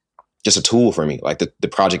just a tool for me. Like the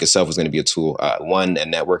project itself was going to be a tool, one, a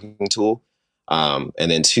networking tool. And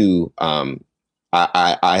then two,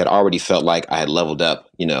 I had already felt like I had leveled up,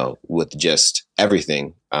 with just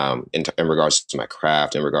everything, in regards to my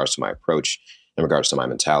craft, in regards to my approach, in regards to my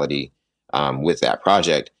mentality, with that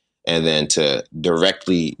project. And then to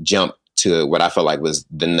directly jump to what I felt like was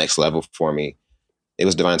the next level for me, it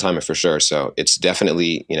was divine timing for sure. So it's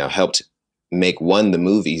definitely, helped make the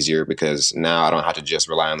move easier, because now I don't have to just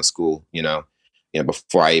rely on the school,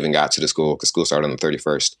 before I even got to the school, because school started on the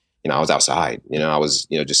 31st, I was outside, I was,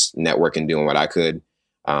 just networking, doing what I could,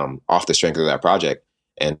 off the strength of that project.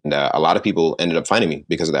 And a lot of people ended up finding me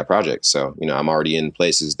because of that project. So, I'm already in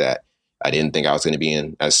places that I didn't think I was going to be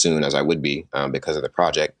in as soon as I would be, because of the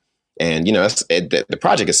project. And, the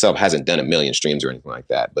project itself hasn't done 1 million streams or anything like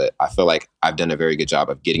that, but I feel like I've done a very good job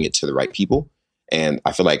of getting it to the right people. And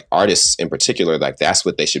I feel like artists in particular, like that's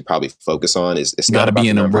what they should probably focus on, is it's got to be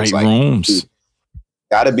in the right rooms.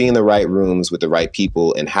 Got to be in the right rooms with the right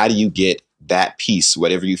people. And how do you get that piece,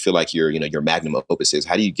 whatever you feel like your magnum opus is,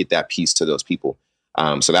 how do you get that piece to those people?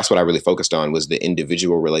 So that's what I really focused on, was the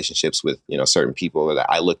individual relationships with, certain people that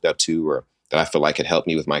I looked up to, or that I feel like could help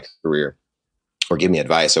me with my career, or give me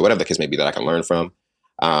advice, or whatever the case may be that I can learn from.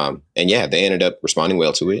 And yeah, they ended up responding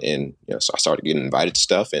well to it. And, so I started getting invited to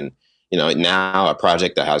stuff, and, now a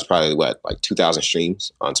project that has probably like 2,000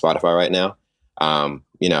 streams on Spotify right now.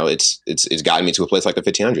 It's gotten me to a place like the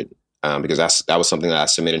 1,500, because that was something that I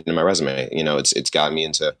submitted in my resume. It's gotten me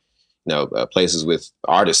into, places with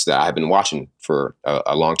artists that I've been watching for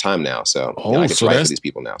a long time now. So I get to write for these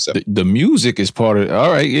people now. So the music is part of it. All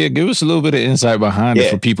right. Yeah. Give us a little bit of insight behind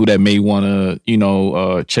it for people that may want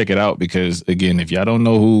to, check it out, because again, if y'all don't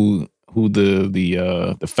know who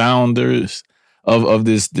the founders of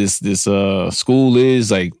this school is,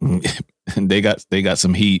 like they got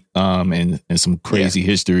some heat, and some crazy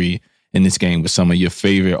history in this game with some of your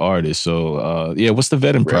favorite artists. So, what's the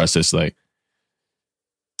vetting process like?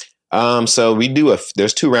 So we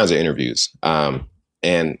there's 2 rounds of interviews.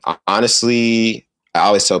 And honestly, I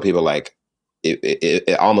always tell people, like,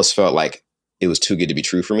 it almost felt like it was too good to be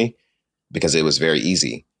true for me, because it was very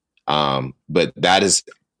easy. But that is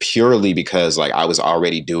purely because, like, I was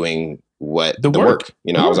already doing the work.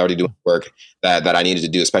 I was already doing work that I needed to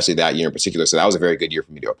do, especially that year in particular. So that was a very good year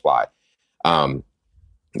for me to apply. For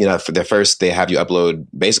the first, they have you upload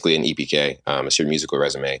basically an EPK, it's your musical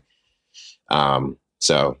resume.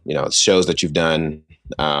 So, it shows that you've done,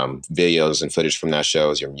 videos and footage from that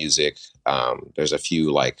show, your music. There's a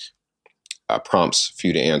few like prompts for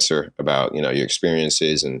you to answer about, your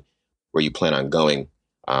experiences and where you plan on going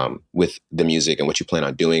with the music and what you plan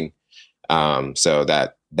on doing. So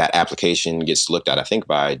that application gets looked at, I think,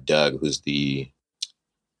 by Doug, who's the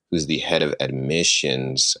head of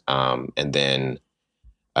admissions. And then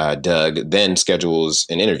Doug then schedules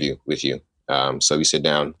an interview with you. So we sit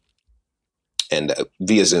down and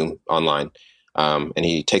via Zoom online. And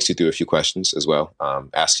he takes you through a few questions as well,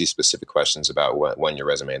 asks you specific questions about one, your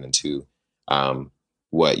resume, and then two,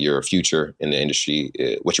 what your future in the industry,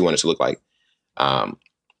 what you want it to look like.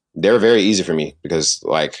 They were very easy for me because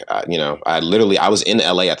I was in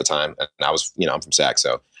LA at the time, and I was, I'm from SAC.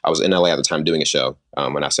 So I was in LA at the time doing a show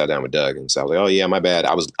when I sat down with Doug. And so I was like, oh yeah, my bad.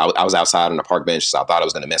 I was outside on the park bench. So I thought it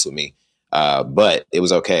was going to mess with me. But it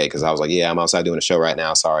was okay. Cause I was like, yeah, I'm outside doing a show right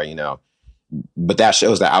now. Sorry, but that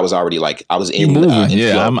shows that I was already I was in. You're moving.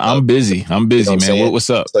 Yeah. I'm busy. I'm busy, man. What's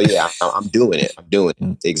up? So yeah, I'm doing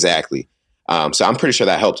it. Exactly. So I'm pretty sure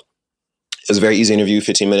that helped. It was a very easy interview,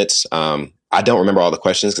 15 minutes. I don't remember all the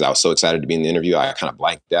questions because I was so excited to be in the interview. I kind of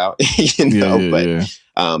blanked out,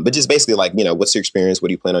 but just basically what's your experience? What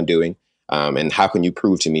do you plan on doing? And how can you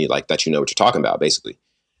prove to me that you know what you're talking about, basically?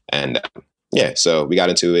 And so we got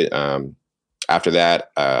into it. After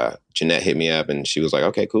that, Jeanette hit me up and she was like,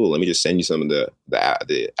 okay, cool. Let me just send you some of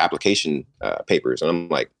the application papers. And I'm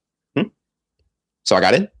like, so I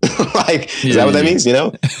got in? Is that what that means?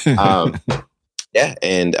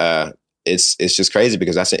 And it's just crazy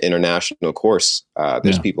because that's an international course.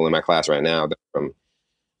 There's people in my class right now that are from,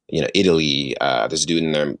 Italy. There's a dude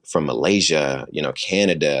in there from Malaysia,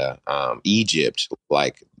 Canada, Egypt.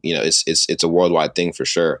 It's a worldwide thing for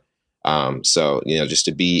sure. So just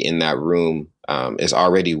to be in that room is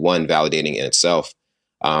already, one, validating in itself,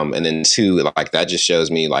 and then two, that just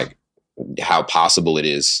shows me how possible it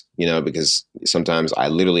is. Because sometimes I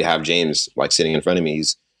literally have James sitting in front of me.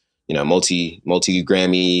 He's multi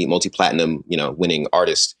Grammy, multi-platinum, winning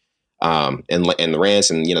artist. And the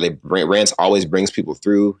Rants, and Rants always brings people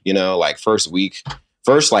through.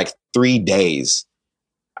 First 3 days,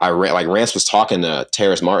 Rants was talking to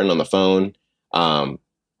Terrace Martin on the phone. I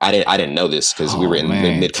didn't know this because we were in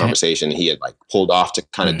mid conversation. He had pulled off to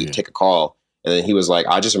kind of take a call, and then he was like,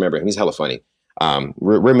 I just remember him. He's hella funny.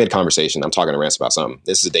 We're mid conversation. I'm talking to Rants about something.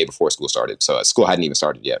 This is the day before school started, so school hadn't even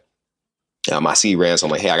started yet. I see Rance. I'm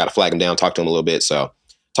like, hey, I got to flag him down, talk to him a little bit. So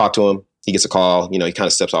talk to him. He gets a call. He kind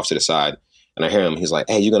of steps off to the side. And I hear him. He's like,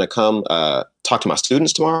 hey, you going to come talk to my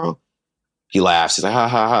students tomorrow? He laughs. He's like, ha,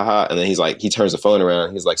 ha, ha, ha. And then he turns the phone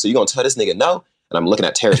around. He's like, so you going to tell this nigga no? And I'm looking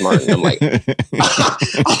at Terrace Martin. I'm like,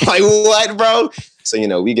 what, bro?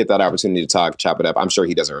 So, we get that opportunity to talk, chop it up. I'm sure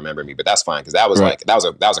he doesn't remember me, but that's fine. Cause that was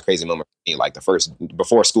that was a crazy moment for me. The first,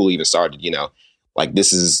 before school even started,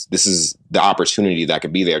 this is the opportunity that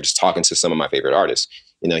could be there, just talking to some of my favorite artists.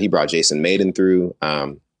 He brought Jason Maiden through,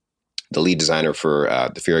 the lead designer for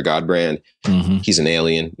the Fear of God brand. Mm-hmm. He's an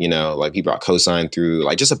alien, he brought Cosign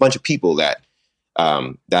through, just a bunch of people that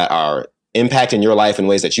are impacting your life in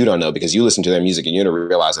ways that you don't know because you listen to their music and you don't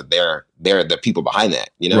realize that they're the people behind that,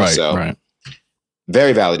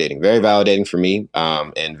 Very validating for me.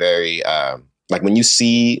 And very, when you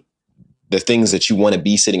see the things that you want to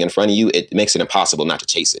be sitting in front of you, it makes it impossible not to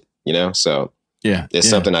chase it, So it's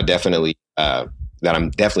something I definitely, that I'm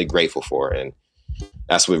definitely grateful for. And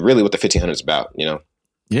that's what the 1500 is about,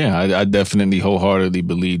 Yeah, I definitely wholeheartedly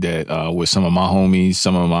believe that with some of my homies,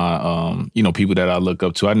 some of my, people that I look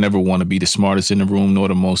up to, I never want to be the smartest in the room nor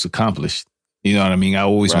the most accomplished. You know what I mean? I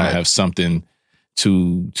always want to have something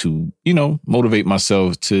to motivate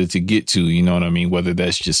myself to get to, you know what I mean? Whether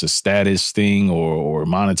that's just a status thing or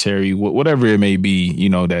monetary, whatever it may be,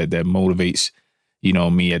 that motivates,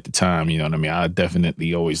 me at the time, you know what I mean? I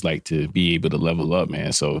definitely always like to be able to level up,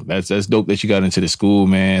 man. So that's dope that you got into the school,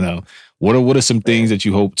 man. What are some things that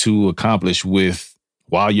you hope to accomplish with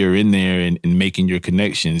while you're in there and making your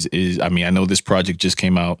connections? I know this project just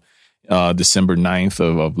came out December 9th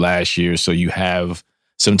of last year. So you have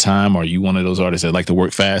some time. Are you one of those artists that like to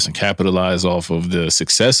work fast and capitalize off of the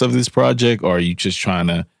success of this project? Or are you just trying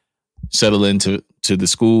to settle into the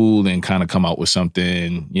school and kind of come out with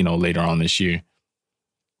something, later on this year?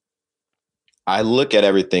 I look at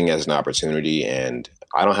everything as an opportunity, and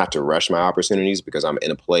I don't have to rush my opportunities because I'm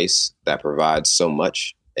in a place that provides so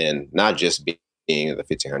much, and not just being in the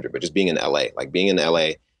 1500, but just being in LA, being in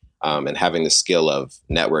LA and having the skill of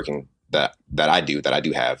networking that I do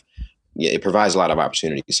have. Yeah, it provides a lot of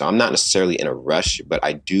opportunities. So I'm not necessarily in a rush, but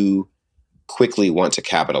I do quickly want to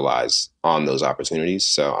capitalize on those opportunities.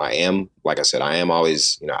 So I am, like I said, I am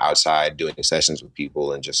always, outside doing sessions with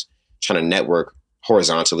people and just trying to network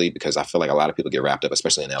horizontally, because I feel like a lot of people get wrapped up,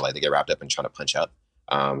 especially in LA, they get wrapped up in trying to punch up,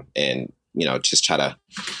 and, you know, just try to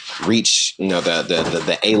reach, you know,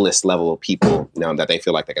 the A-list level of people, you know, that they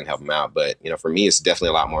feel like they can help them out. But, you know, for me, it's definitely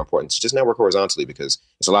a lot more important to just network horizontally, because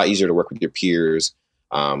it's a lot easier to work with your peers,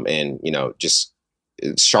 and, you know, just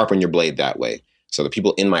sharpen your blade that way. So the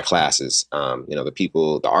people in my classes, you know,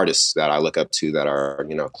 the artists that I look up to that are,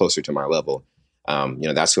 you know, closer to my level, you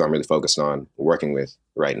know, that's who I'm really focused on working with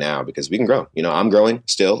right now, because we can grow. You know, I'm growing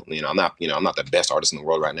still. You know, I'm not the best artist in the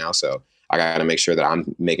world right now. So I got to make sure that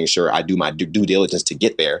I'm making sure I do my due diligence to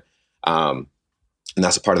get there. And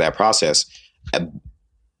that's a part of that process.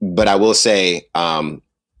 But I will say,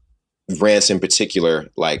 Rance in particular,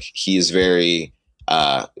 like, he is very,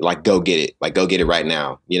 like, go get it right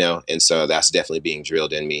now, you know? And so that's definitely being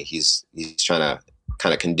drilled in me. He's trying to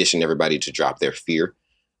kind of condition everybody to drop their fear,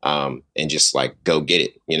 and just, like, go get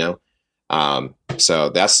it, you know? So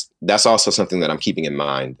that's also something that I'm keeping in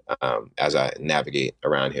mind, as I navigate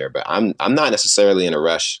around here. But I'm not necessarily in a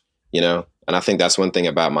rush, you know? And I think that's one thing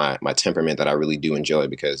about my temperament that I really do enjoy,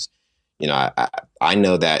 because, you know, I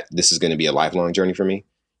know that this is going to be a lifelong journey for me.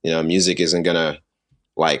 You know, music isn't going to,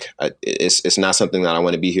 like, it's not something that I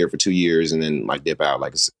want to be here for 2 years and then, like, dip out.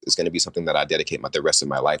 Like, it's going to be something that I dedicate the rest of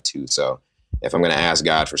my life to. So if I'm going to ask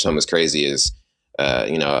God for something as crazy as,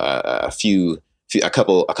 you know, a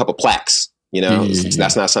couple plaques, you know,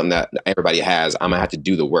 that's not something that everybody has. I'm gonna have to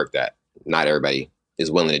do the work that not everybody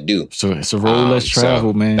is willing to do. So it's a road less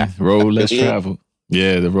travel, man. Road less travel.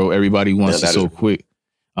 Yeah, the road everybody wants it so quick.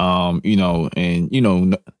 You know, and, you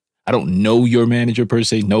know, I don't know your manager per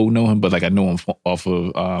se, know him, but, like, I know him off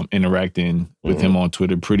of interacting with him on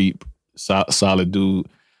Twitter. Pretty solid dude.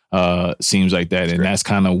 Seems like that. That's and great. That's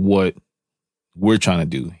kind of what we're trying to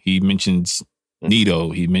do. He mentions Nito.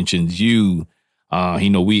 He mentions you. You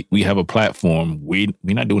know, we have a platform. We're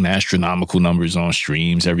not doing astronomical numbers on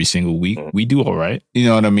streams every single week. We do all right. You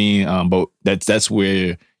know what I mean? But that's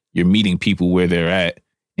where you're meeting people where they're at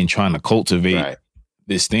and trying to cultivate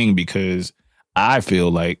this thing, because I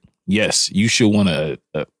feel like, yes, you should want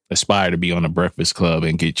to aspire to be on a Breakfast Club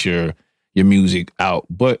and get your music out.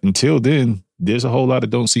 But until then, there's a whole lot of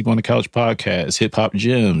Don't Sleep on the Couch podcasts, Hip Hop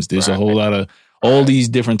Gems. There's a whole lot of all these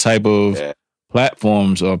different type of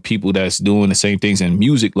platforms or people that's doing the same things, and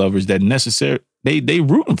music lovers that they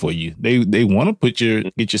rooting for you. They want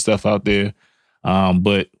to get your stuff out there.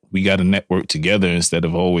 But we got to network together instead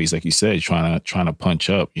of always, like you said, trying to punch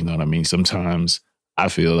up. You know what I mean? Sometimes I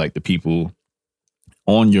feel like the people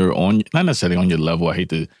on not necessarily on your level, I hate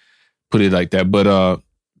to put it like that, but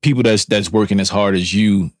people that's working as hard as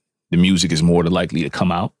you, the music is more likely to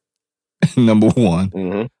come out. Number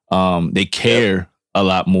one. They care a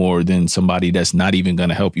lot more than somebody that's not even going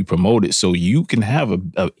to help you promote it. So you can have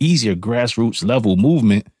a easier grassroots level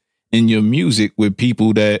movement in your music with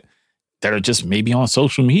people that are just maybe on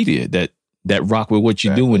social media that rock with what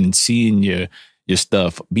you're doing and seeing your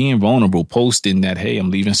stuff, being vulnerable, posting that, hey, I'm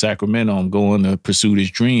leaving Sacramento, I'm going to pursue this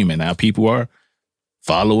dream. And now people are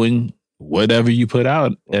following whatever you put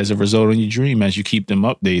out as a result of your dream as you keep them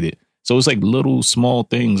updated. So it's like little small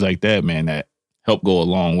things like that, man, that help go a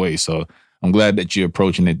long way. So I'm glad that you're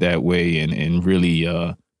approaching it that way and really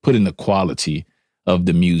putting the quality of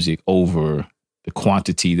the music over the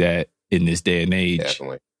quantity that in this day and age,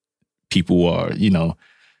 people are, you know,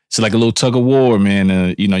 it's like a little tug of war,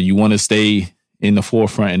 man. You know, you want to stay in the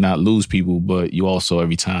forefront and not lose people, but you also,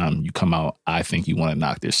 every time you come out, I think you want to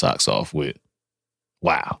knock their socks off with,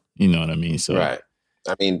 wow. You know what I mean? So, right.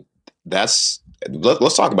 I mean, let's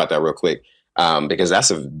talk about that real quick, because that's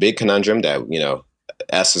a big conundrum that, you know,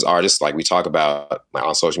 us as artists, like, we talk about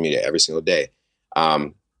on social media every single day.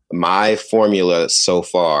 My formula so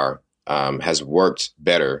far has worked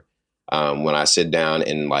better when I sit down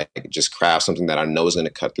and, like, just craft something that I know is going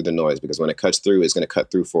to cut through the noise, because when it cuts through, it's going to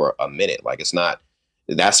cut through for a minute. Like,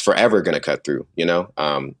 that's forever going to cut through, you know?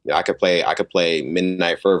 I could play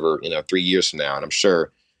Midnight Fervor, you know, 3 years from now, and I'm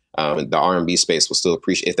sure the R&B space will still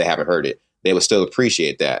appreciate, if they haven't heard it, they will still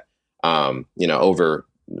appreciate that, you know, over,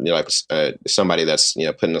 you know, like somebody that's, you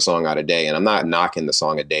know, putting a song out a day. And I'm not knocking the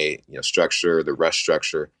song a day, you know, structure, the rush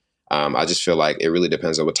structure. I just feel like it really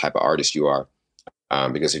depends on what type of artist you are.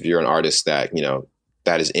 Because if you're an artist that, you know,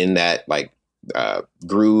 that is in that, like,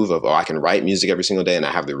 groove of, oh, I can write music every single day and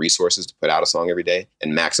I have the resources to put out a song every day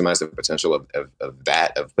and maximize the potential of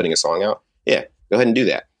putting a song out, yeah, go ahead and do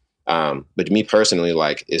that. But me personally,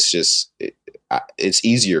 like, it's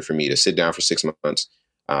easier for me to sit down for 6 months,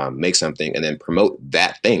 make something, and then promote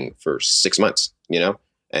that thing for 6 months, you know?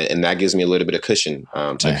 And that gives me a little bit of cushion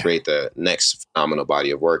to create the next phenomenal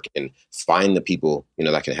body of work and find the people, you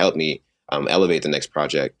know, that can help me elevate the next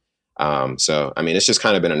project. So, I mean, it's just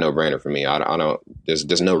kind of been a no-brainer for me. I don't,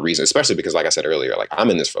 there's no reason, especially because like I said earlier, like I'm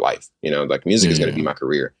in this for life, like music is going to be my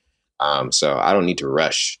career. So I don't need to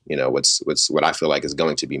rush, what I feel like is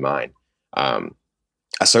going to be mine.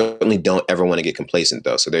 I certainly don't ever want to get complacent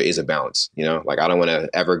though. So there is a balance, like I don't want to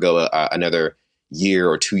ever go another year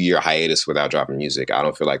or 2-year hiatus without dropping music. I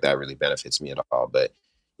don't feel like that really benefits me at all. But,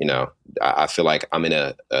 I feel like I'm in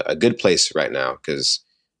a good place right now because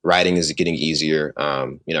writing is getting easier.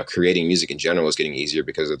 Creating music in general is getting easier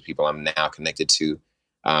because of the people I'm now connected to.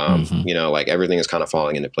 Like everything is kind of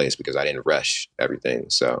falling into place because I didn't rush everything.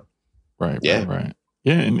 So, right. Yeah.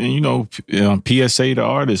 And PSA to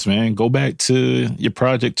artists, man, go back to your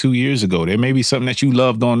project 2 years ago. There may be something that you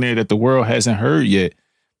loved on there that the world hasn't heard yet.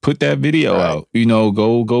 Put that video out,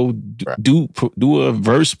 do a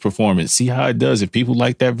verse performance, see how it does. If people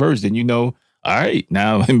like that verse, then, all right,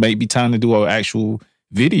 now it might be time to do an actual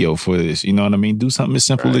video for this. You know what I mean? Do something as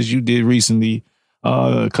simple as you did recently,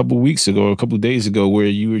 a couple of weeks ago, or a couple of days ago, where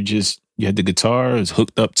you had the guitar, it's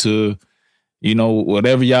hooked up to,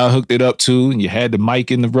 whatever y'all hooked it up to, and you had the mic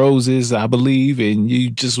in the roses, I believe, and you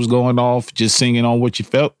just was going off, just singing on what you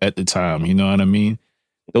felt at the time. You know what I mean?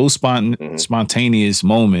 Those spontaneous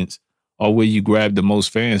moments are where you grab the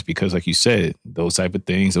most fans because, like you said, those type of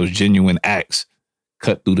things, those genuine acts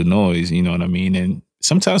cut through the noise. You know what I mean? And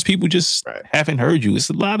sometimes people just haven't heard you. It's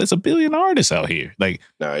a billion artists out here. Like,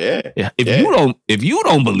 if you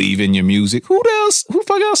don't believe in your music, who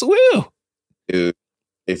fuck else will? Dude,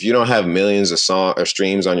 if you don't have millions of song or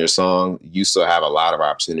streams on your song, you still have a lot of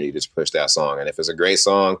opportunity to push that song. And if it's a great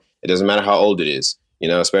song, it doesn't matter how old it is.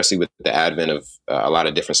 Especially with the advent of a lot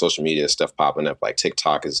of different social media stuff popping up, like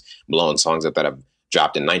TikTok is blowing songs up that have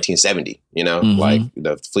dropped in 1970, like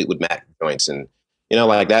the Fleetwood Mac joints and,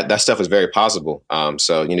 like that stuff is very possible.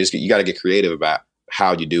 So, you got to get creative about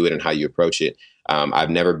how you do it and how you approach it. I've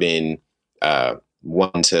never been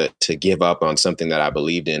one to give up on something that I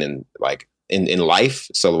believed in and like in life.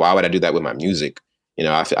 So why would I do that with my music?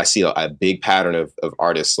 I see a big pattern of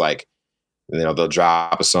artists like, they'll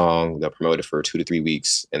drop a song, they'll promote it for 2 to 3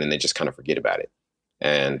 weeks, and then they just kind of forget about it.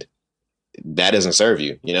 And that doesn't serve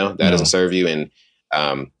you, doesn't serve you. And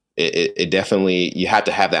it definitely, you have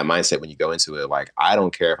to have that mindset when you go into it. Like, I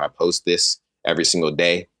don't care if I post this every single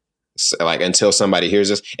day, like until somebody hears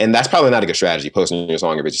this. And that's probably not a good strategy, posting your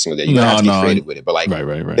song every single day. You're gonna have to be creative with it. But like,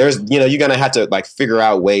 there's, you're gonna have to like figure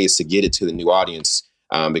out ways to get it to the new audience.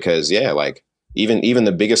 Because like, even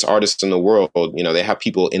the biggest artists in the world, they have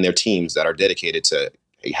people in their teams that are dedicated to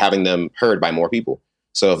having them heard by more people.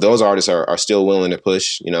 So if those artists are still willing to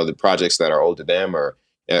push, the projects that are old to them, or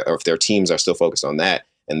if their teams are still focused on that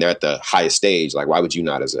and they're at the highest stage, like why would you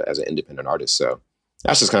not as an independent artist? So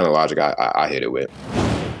that's just kind of logic I hit it with.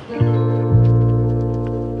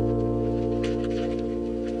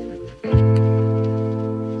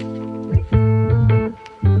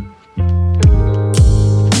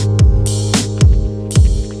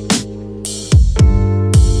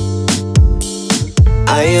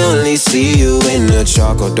 I only see you in the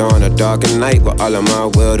charcoal dawn, a darker night, where all of my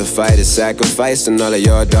will to fight is sacrificed, and all of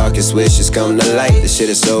your darkest wishes come to light. This shit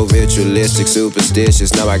is so ritualistic,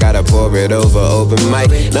 superstitious. Now I gotta pour it over open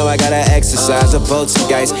mic. Now I gotta exercise a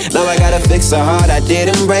poltergeist. Now I gotta fix a heart I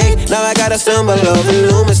didn't break. Now I gotta stumble over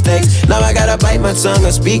new mistakes. Now I gotta bite my tongue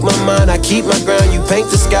or speak my mind. I keep my ground, you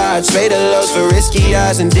paint the sky. I traded lows for risky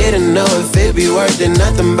eyes and didn't know if it'd be worth it.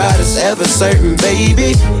 Nothing about us ever certain,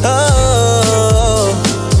 baby. Oh,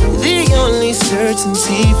 the only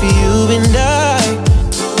certainty for you and I.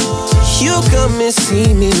 You come and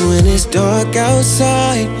see me when it's dark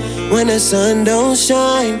outside, when the sun don't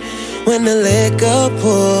shine, when the liquor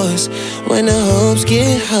pours, when the hopes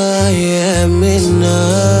get high at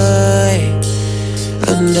midnight,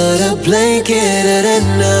 under the blanket of the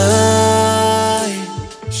night.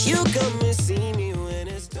 You come and see me when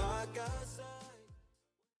it's dark outside.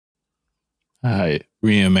 All right,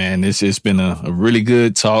 Rian, man, it's been a really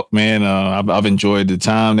good talk, man. I've enjoyed the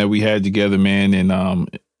time that we had together, man, and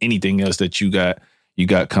anything else that you got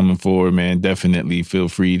coming forward, man, definitely feel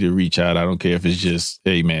free to reach out. I don't care if it's just,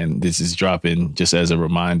 hey, man, this is dropping just as a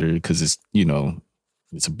reminder, because it's,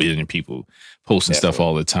 it's a billion people posting stuff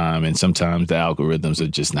all the time, and sometimes the algorithms are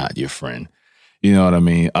just not your friend. You know what I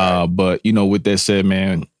mean? But, with that said,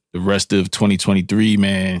 man, the rest of 2023,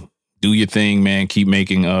 man, do your thing, man. Keep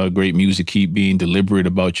making great music. Keep being deliberate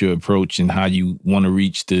about your approach and how you want to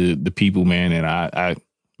reach the people, man. And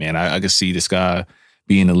I can see the sky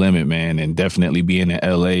being the limit, man, and definitely being in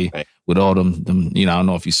LA with all them, I don't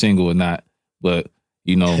know if you're single or not, but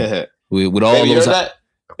with all Baby, those.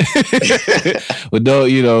 But though,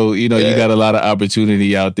 you got a lot of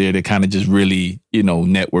opportunity out there to kind of just really,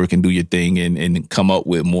 network and do your thing and come up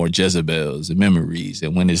with more Jezebels and memories.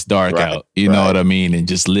 And when it's dark out, you know what I mean? And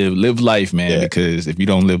just live life, man, because if you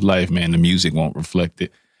don't live life, man, the music won't reflect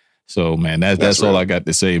it. So, man, that's all I got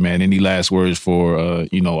to say, man. Any last words for,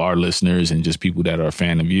 our listeners and just people that are a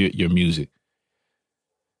fan of your music?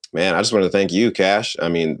 Man, I just want to thank you, Cash. I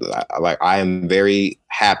mean, I am very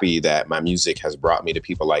happy that my music has brought me to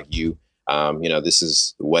people like you. This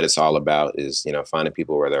is what it's all about is, finding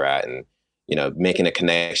people where they're at and, making a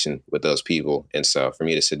connection with those people. And so for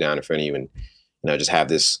me to sit down in front of you and, just have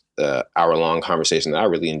this hour-long conversation that I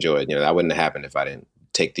really enjoyed, that wouldn't have happened if I didn't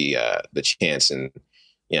take the chance and,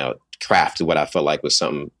 craft what I felt like was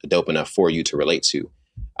something dope enough for you to relate to.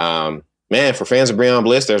 Man, for fans of Breon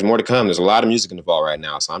Bliss, there's more to come. There's a lot of music in the vault right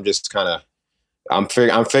now. So I'm just I'm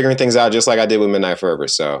figuring things out just like I did with Midnight Fervor.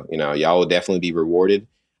 So, y'all will definitely be rewarded.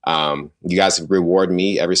 You guys reward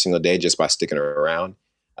me every single day just by sticking around.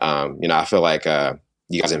 I feel like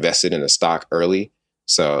you guys invested in the stock early,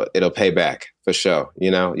 so it'll pay back for sure.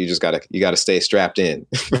 You just gotta stay strapped in.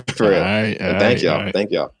 For real. Thank y'all.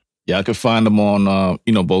 Thank y'all. Yeah, I can find them on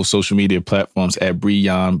both social media platforms at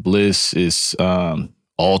Breon Bliss. It's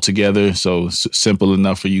all together, so simple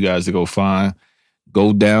enough for you guys to go find.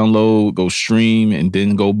 Go download, go stream, and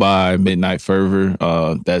then go buy Midnight Fervor.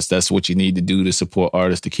 That's what you need to do to support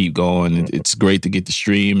artists to keep going. It's great to get the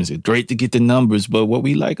streams, it's great to get the numbers, but what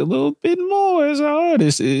we like a little bit more as an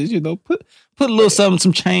artist is, put a little some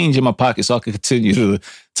change in my pocket so I can continue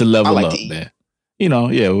to level up, man. I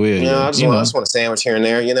just want a sandwich here and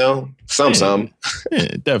there, some.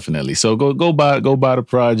 Yeah, definitely. So go buy the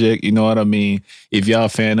project. You know what I mean? If y'all a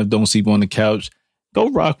fan of Don't Sleep on the Couch, go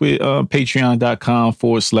rock with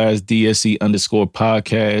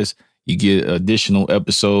patreon.com/DSE_podcast. You get additional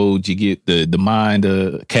episodes. You get the mind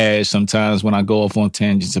of Cash. Sometimes when I go off on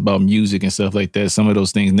tangents about music and stuff like that, some of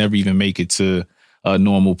those things never even make it to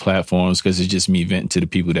normal platforms because it's just me venting to the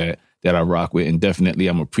people that I rock with. And definitely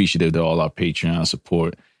I'm appreciative to all our Patreon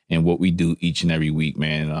support and what we do each and every week,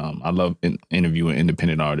 man. I love interviewing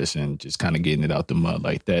independent artists and just kind of getting it out the mud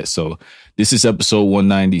like that. So this is episode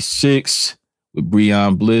 196 with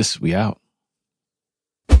Breon Bliss. We out.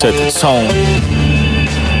 Set the tone.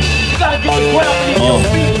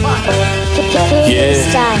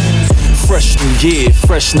 Yeah. Fresh new year,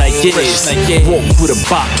 fresh night, yeah. Walk with a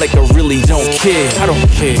bop like I really don't care. I don't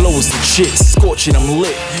care. Blows the shit, scorching, I'm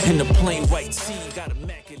lit. In the plain white tee, got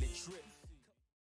immaculate.